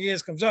 1,000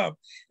 years comes up,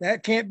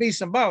 that can't be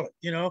symbolic,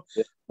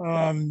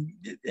 and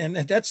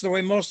that's the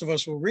way most of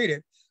us will read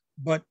it.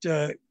 But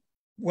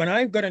when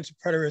I got into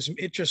preterism,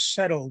 it just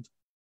settled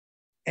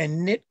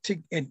and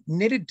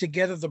knitted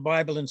together the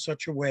Bible in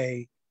such a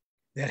way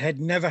that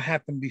had never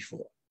happened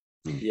before.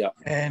 Yeah.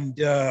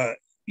 And,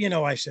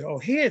 I said, oh,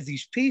 here,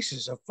 these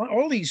pieces of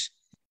all these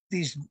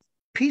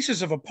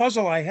pieces of a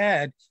puzzle I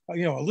had, a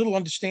little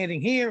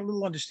understanding here, a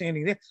little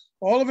understanding there.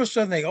 All of a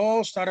sudden, they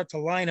all started to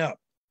line up.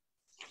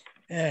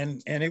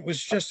 And it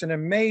was just an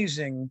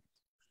amazing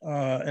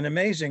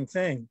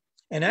thing.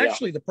 And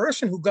actually, the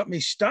person who got me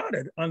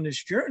started on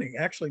this journey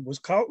actually was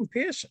Carlton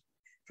Pearson.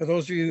 For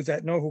those of you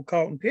that know who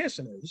Carlton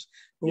Pearson is,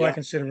 who I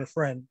consider a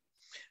friend,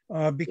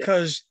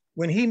 because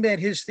when he made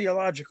his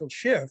theological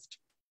shift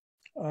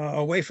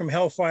away from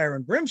hellfire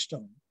and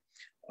brimstone,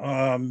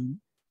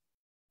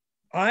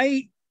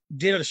 I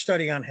did a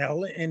study on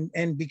hell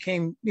and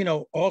became,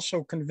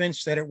 also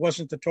convinced that it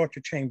wasn't the torture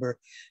chamber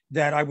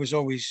that I was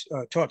always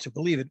taught to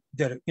believe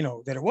that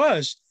it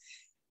was.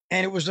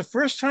 And it was the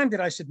first time that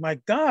I said, my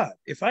God,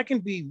 if I can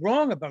be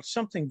wrong about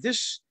something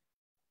this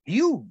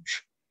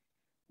huge,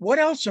 what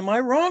else am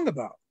I wrong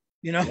about?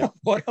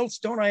 What else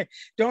don't I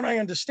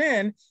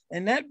understand?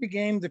 And that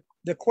became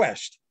the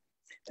quest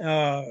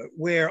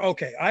where,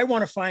 okay, I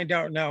want to find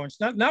out now. It's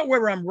not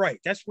where I'm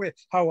right. That's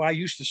how I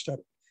used to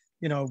study,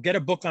 get a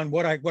book on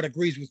what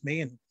agrees with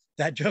me. And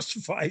that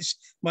justifies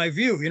my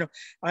view.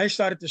 I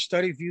started to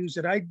study views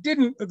that I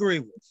didn't agree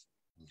with.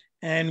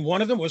 And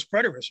one of them was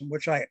preterism,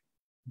 which I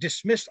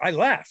dismissed. I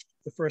laughed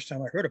the first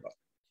time I heard about it.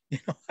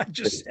 I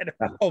just said,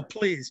 oh,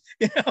 please,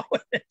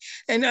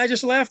 and I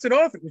just laughed it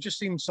off. It just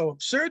seemed so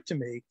absurd to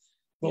me.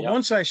 But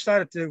once I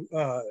started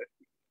to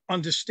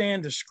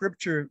understand the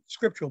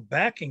scriptural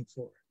backing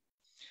for it.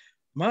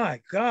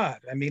 My God,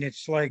 I mean,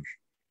 it's like,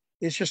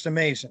 it's just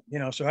amazing, you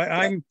know. So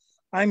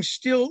I'm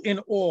still in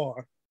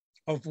awe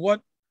of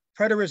what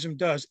preterism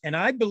does, and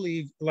I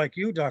believe, like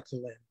you, Dr.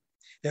 Lynn,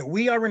 that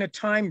we are in a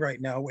time right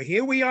now where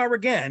here we are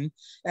again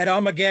at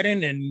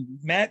Armageddon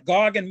and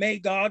Gog and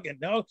Magog, and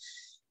now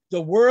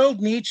the world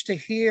needs to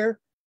hear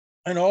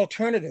an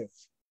alternative.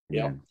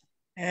 Yeah.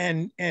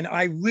 And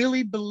I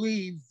really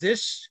believe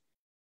this,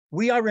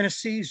 we are in a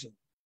season.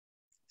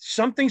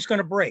 Something's going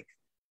to break.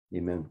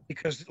 Amen.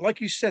 Because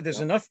like you said, there's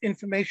enough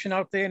information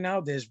out there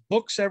now. There's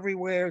books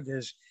everywhere.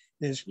 There's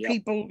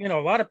people, you know,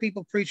 a lot of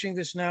people preaching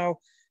this now.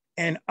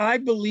 And I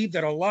believe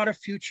that a lot of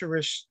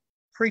futurist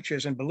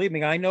preachers, and believe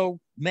me, I know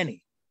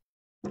many,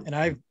 and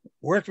I've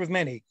worked with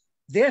many,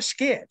 they're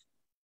scared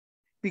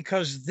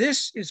because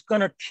this is going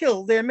to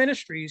kill their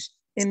ministries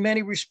in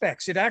many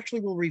respects. It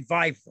actually will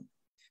revive them,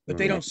 but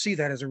they don't see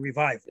that as a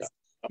revival. Yeah.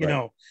 You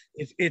know,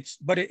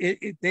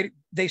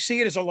 they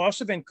see it as a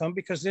loss of income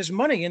because there's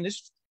money in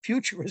this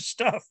futurist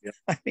stuff. Yeah.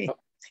 I mean,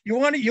 you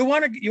want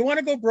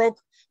to go broke,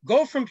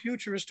 go from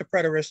futurist to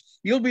preterist.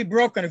 You'll be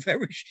broke in a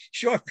very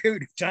short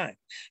period of time,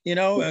 you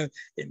know,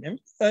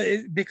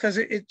 because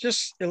it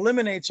just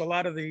eliminates a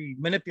lot of the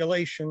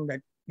manipulation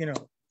that, you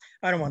know.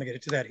 I don't want to get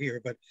into that here,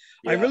 but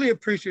I really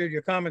appreciate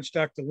your comments,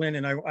 Dr. Lynn.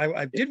 And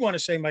I did want to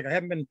say, Mike, I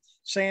haven't been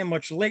saying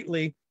much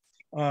lately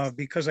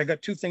because I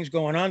got two things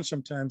going on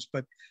sometimes,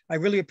 but I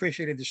really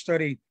appreciated the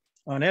study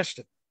on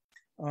Esther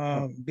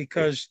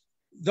because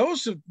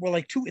those were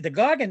like the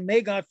Gog and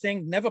Magog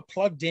thing never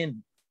plugged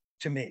in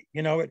to me,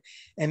 you know,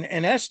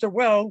 and Esther,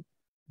 well,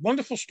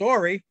 wonderful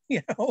story,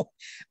 you know,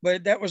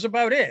 but that was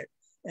about it.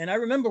 And I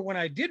remember when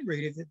I did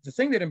read it, the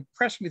thing that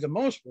impressed me the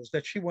most was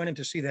that she went in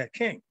to see that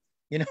king.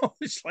 You know,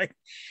 it's like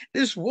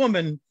this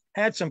woman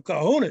had some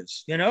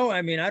kahunas, you know,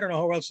 I mean, I don't know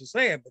how else to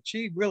say it, but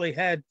she really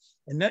had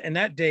in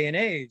that day and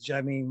age.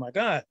 I mean, my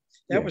God,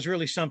 that was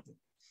really something.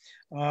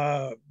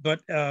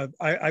 But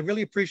I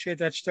really appreciate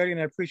that study, and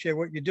I appreciate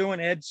what you're doing,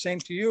 Ed. Same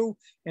to you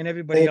and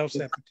everybody else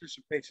that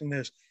participates in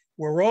this.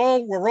 We're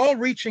all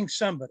reaching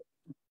somebody.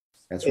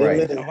 That's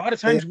right. A lot of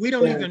times we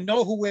don't even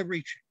know who we're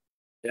reaching.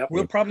 Yep.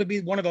 We'll probably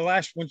be one of the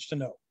last ones to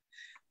know.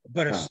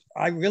 But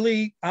I'm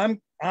going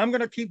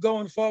to keep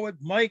going forward.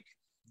 Mike,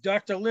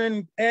 Dr.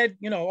 Lynn, Ed,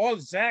 you know, all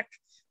Zach,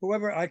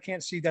 whoever, I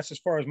can't see, that's as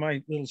far as my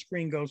little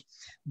screen goes.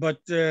 But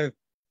I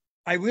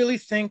really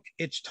think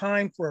it's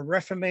time for a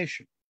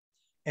reformation.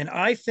 And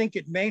I think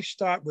it may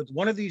start with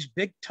one of these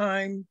big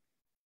time,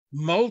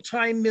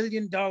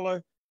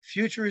 multi-million-dollar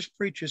futurist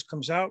preachers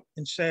comes out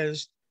and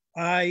says,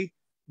 I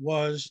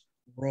was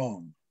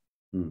wrong.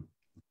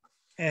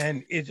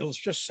 And it'll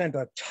just send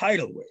a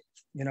tidal wave.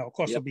 You know, of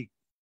course, it'll be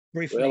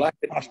briefly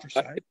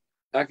ostracized.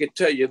 I could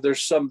tell you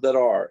there's some that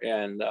are,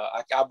 and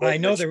I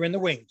know they're in the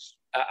wings.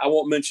 I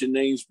won't mention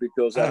names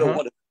because I don't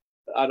want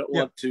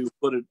to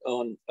put it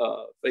on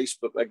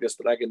Facebook, I guess,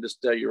 but I can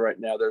just tell you right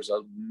now, there's a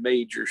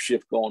major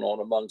shift going on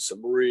among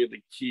some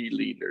really key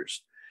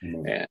leaders.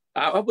 And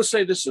I would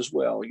say this as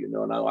well, you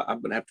know, and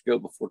I'm going to have to go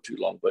before too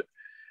long, but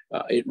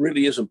it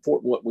really is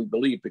important what we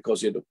believe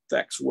because it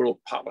affects world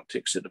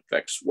politics. It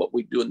affects what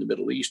we do in the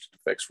Middle East. It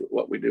affects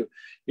what we do.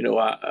 You know,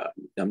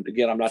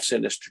 again, I'm not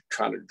saying this to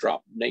trying to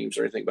drop names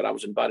or anything, but I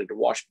was invited to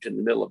Washington in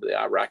the middle of the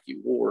Iraqi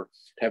war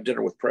to have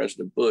dinner with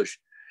President Bush.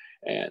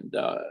 And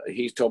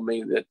he told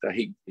me that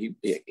he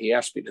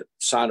asked me to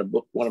sign a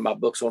book, one of my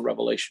books on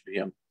Revelation to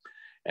him.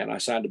 And I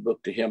signed a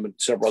book to him and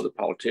several other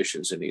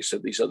politicians. And he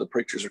said, these other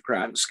preachers are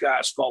crying, the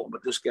sky's falling,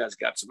 but this guy's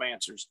got some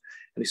answers.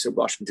 And he said,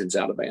 Washington's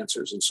out of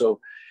answers. And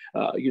so,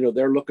 you know,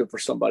 they're looking for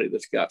somebody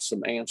that's got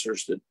some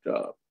answers that,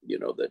 you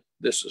know, that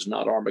this is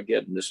not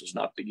Armageddon. This is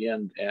not the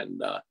end.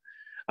 And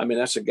I mean,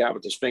 that's a guy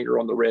with his finger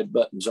on the red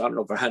buttons. I don't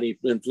know if I had any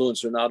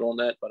influence or not on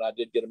that, but I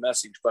did get a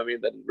message from him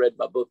that he read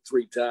my book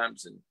 3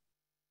 times.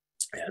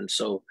 And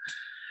so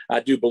I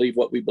do believe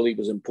what we believe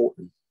is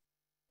important.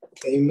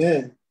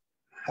 Amen.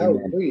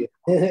 Hallelujah.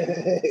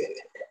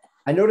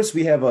 I noticed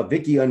we have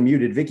Vicky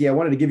unmuted. Vicky, I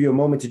wanted to give you a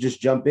moment to just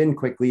jump in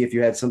quickly if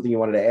you had something you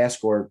wanted to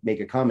ask or make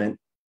a comment.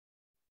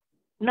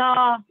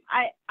 No,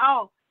 I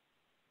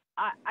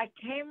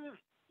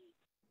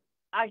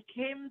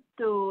came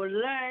to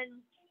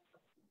learn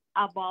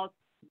about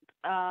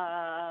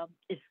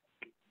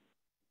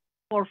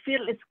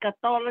fulfilled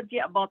eschatology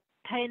about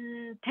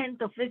 10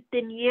 to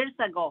 15 years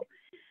ago.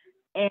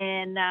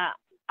 And I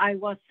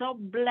was so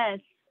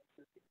blessed,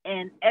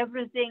 and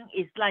everything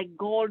is like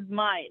gold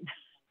mine.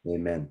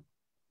 Amen.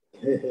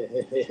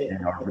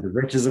 The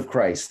riches of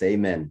Christ.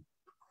 Amen.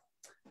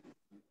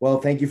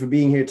 Well, thank you for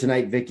being here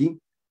tonight, Vicky.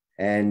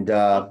 And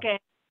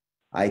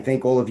I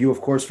thank all of you,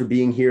 of course, for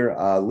being here.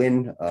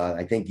 Lynn,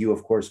 I thank you,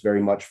 of course,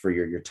 very much for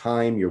your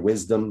time, your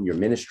wisdom, your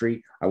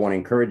ministry. I want to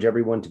encourage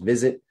everyone to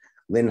visit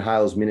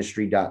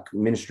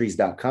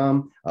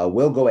LynnHilesMinistries.com.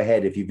 We'll go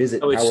ahead if you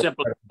visit. Oh, it's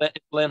simply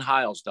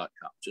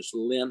LynnHiles.com. Just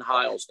Lynn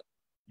Hiles.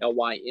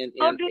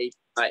 LYNNHILES.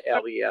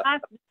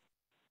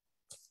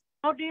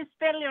 How do you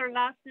spell your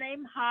last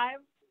name,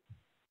 Hiles?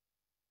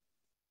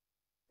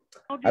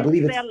 How do I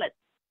believe you spell it?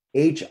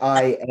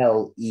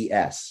 Hiles.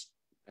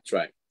 That's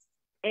right.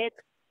 It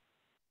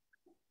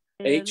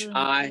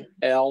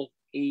Hiles.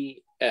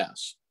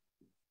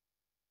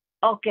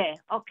 Okay.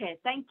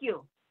 Thank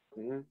you.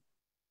 Mhm.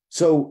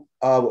 So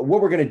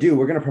what we're going to do,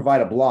 we're going to provide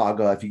a blog.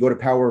 If you go to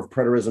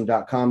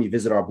powerofpreterism.com, you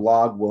visit our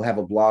blog, we'll have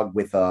a blog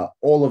with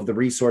all of the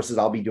resources.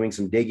 I'll be doing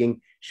some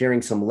digging,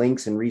 sharing some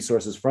links and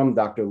resources from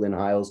Dr. Lynn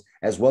Hiles,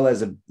 as well as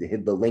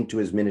the link to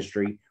his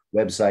ministry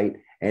website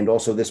and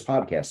also this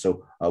podcast.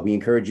 So we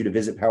encourage you to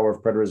visit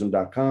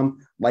powerofpreterism.com,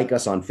 like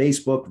us on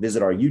Facebook,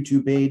 visit our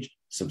YouTube page,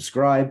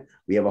 subscribe.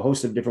 We have a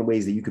host of different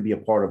ways that you could be a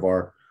part of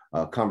our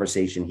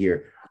conversation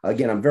here.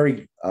 Again, I'm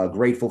very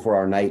grateful for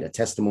our night, a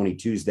Testimony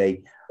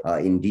Tuesday.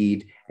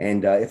 Indeed.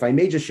 And if I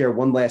may just share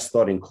one last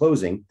thought in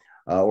closing,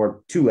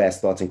 or two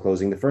last thoughts in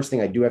closing. The first thing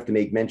I do have to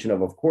make mention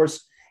of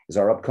course, is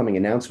our upcoming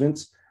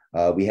announcements.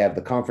 We have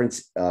the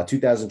conference,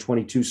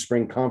 2022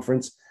 Spring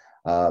Conference,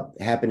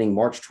 happening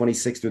March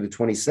 26th through the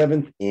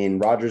 27th in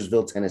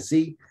Rogersville,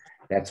 Tennessee.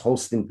 That's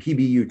hosting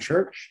PBU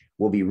Church.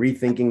 We'll be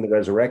rethinking the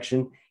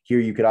resurrection. Here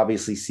you could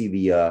obviously see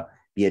the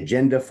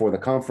agenda for the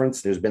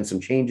conference. There's been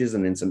some changes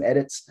and then some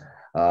edits.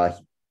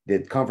 The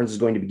conference is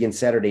going to begin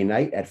Saturday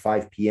night at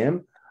 5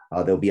 p.m.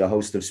 There'll be a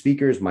host of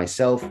speakers,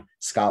 myself,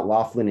 Scott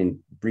Laughlin, and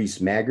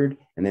Brees Maggard,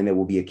 and then there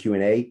will be a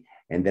Q&A.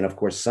 And then, of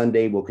course,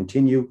 Sunday will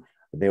continue.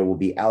 There will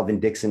be Alvin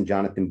Dixon,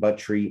 Jonathan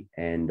Buttry,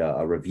 and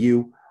a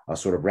review, a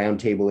sort of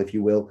roundtable, if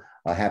you will,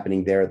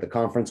 happening there at the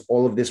conference.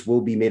 All of this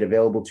will be made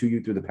available to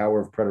you through the Power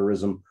of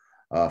Preterism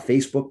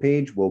Facebook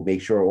page. We'll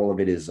make sure all of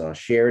it is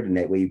shared, and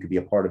that way you could be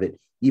a part of it,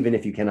 even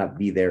if you cannot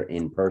be there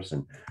in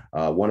person.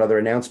 One other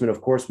announcement,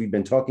 of course, we've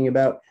been talking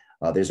about.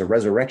 There's a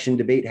resurrection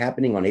debate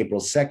happening on April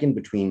 2nd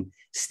between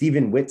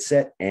Stephen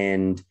Whitsett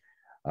and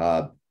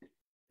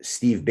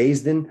Steve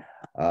Baisden,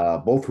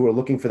 both who are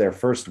looking for their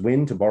first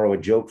win, to borrow a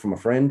joke from a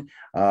friend.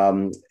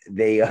 Again,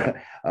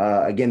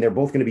 they're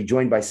both going to be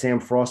joined by Sam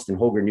Frost and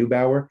Holger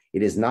Neubauer.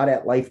 It is not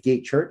at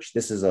Lifegate Church.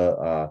 This is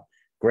a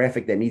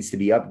graphic that needs to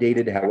be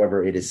updated.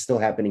 However, it is still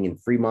happening in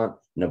Fremont,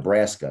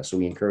 Nebraska. So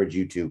we encourage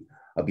you to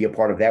be a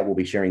part of that. We'll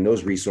be sharing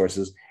those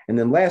resources. And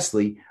then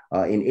lastly,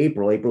 in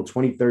April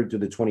 23rd through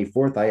the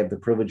 24th, I have the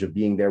privilege of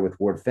being there with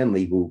Ward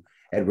Fenley, who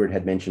Edward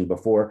had mentioned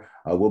before.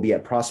 We'll be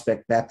at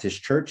Prospect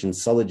Baptist Church in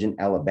Sulligent,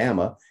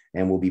 Alabama,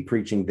 and we'll be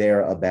preaching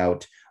there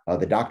about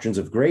the doctrines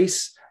of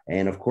grace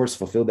and, of course,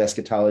 fulfilled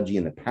eschatology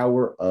and the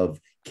power of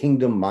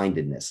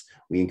kingdom-mindedness.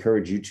 We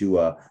encourage you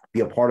to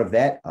be a part of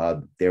that.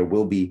 There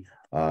will be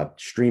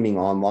streaming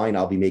online.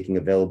 I'll be making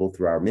available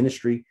through our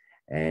ministry,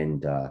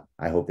 and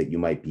I hope that you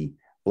might be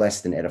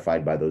blessed and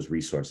edified by those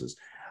resources.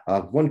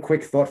 One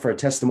quick thought for a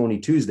Testimony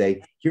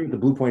Tuesday. Here at the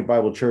Blue Point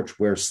Bible Church,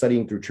 we're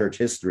studying through church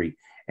history,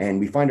 and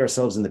we find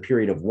ourselves in the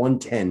period of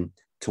 110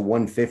 to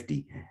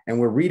 150. And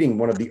we're reading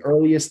one of the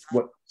earliest,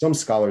 what some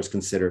scholars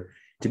consider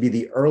to be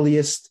the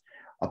earliest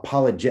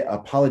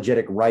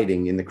apologetic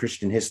writing in the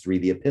Christian history,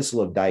 the Epistle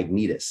of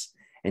Diognetus.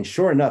 And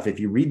sure enough, if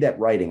you read that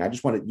writing, I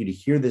just wanted you to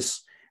hear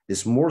this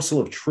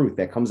morsel of truth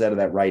that comes out of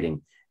that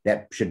writing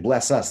that should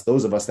bless us,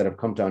 those of us that have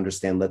come to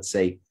understand, let's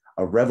say,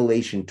 a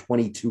Revelation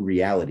 22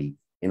 reality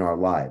in our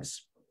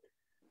lives.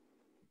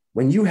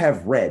 When you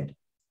have read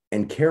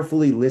and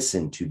carefully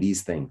listened to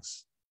these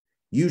things,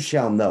 you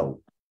shall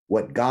know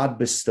what God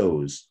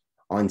bestows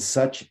on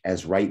such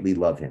as rightly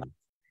love him,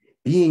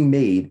 being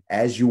made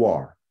as you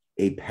are,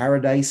 a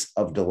paradise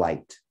of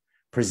delight,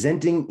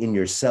 presenting in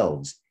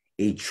yourselves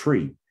a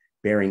tree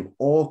bearing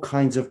all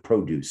kinds of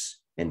produce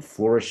and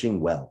flourishing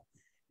well,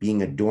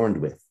 being adorned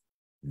with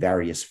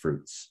various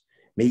fruits.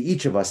 May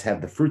each of us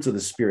have the fruits of the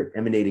Spirit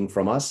emanating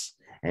from us,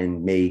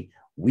 and may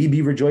we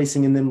be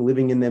rejoicing in them,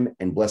 living in them,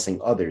 and blessing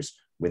others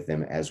with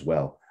them as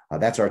well.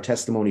 That's our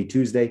Testimony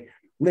Tuesday.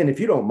 Lynn, if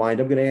you don't mind,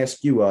 I'm going to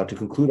ask you to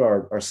conclude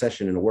our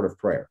session in a word of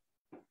prayer.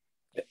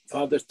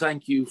 Father,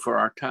 thank you for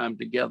our time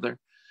together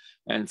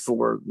and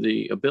for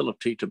the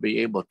ability to be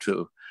able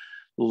to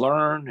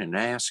learn and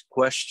ask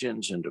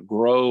questions and to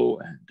grow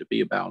and to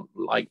be about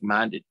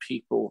like-minded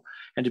people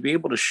and to be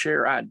able to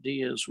share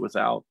ideas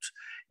without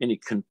any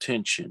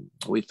contention.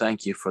 We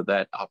thank you for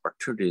that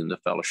opportunity in the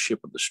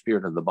fellowship of the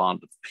Spirit and the bond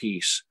of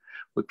peace.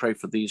 We pray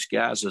for these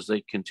guys as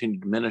they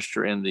continue to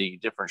minister in the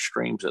different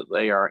streams that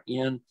they are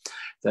in,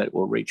 that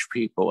will reach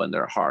people and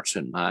their hearts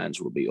and minds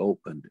will be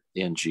opened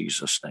in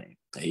Jesus' name.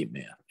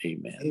 Amen.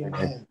 Amen.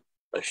 Amen.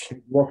 Thank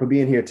you all for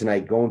being here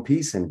tonight. Go in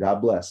peace and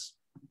God bless.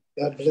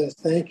 God bless.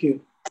 Thank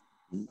you.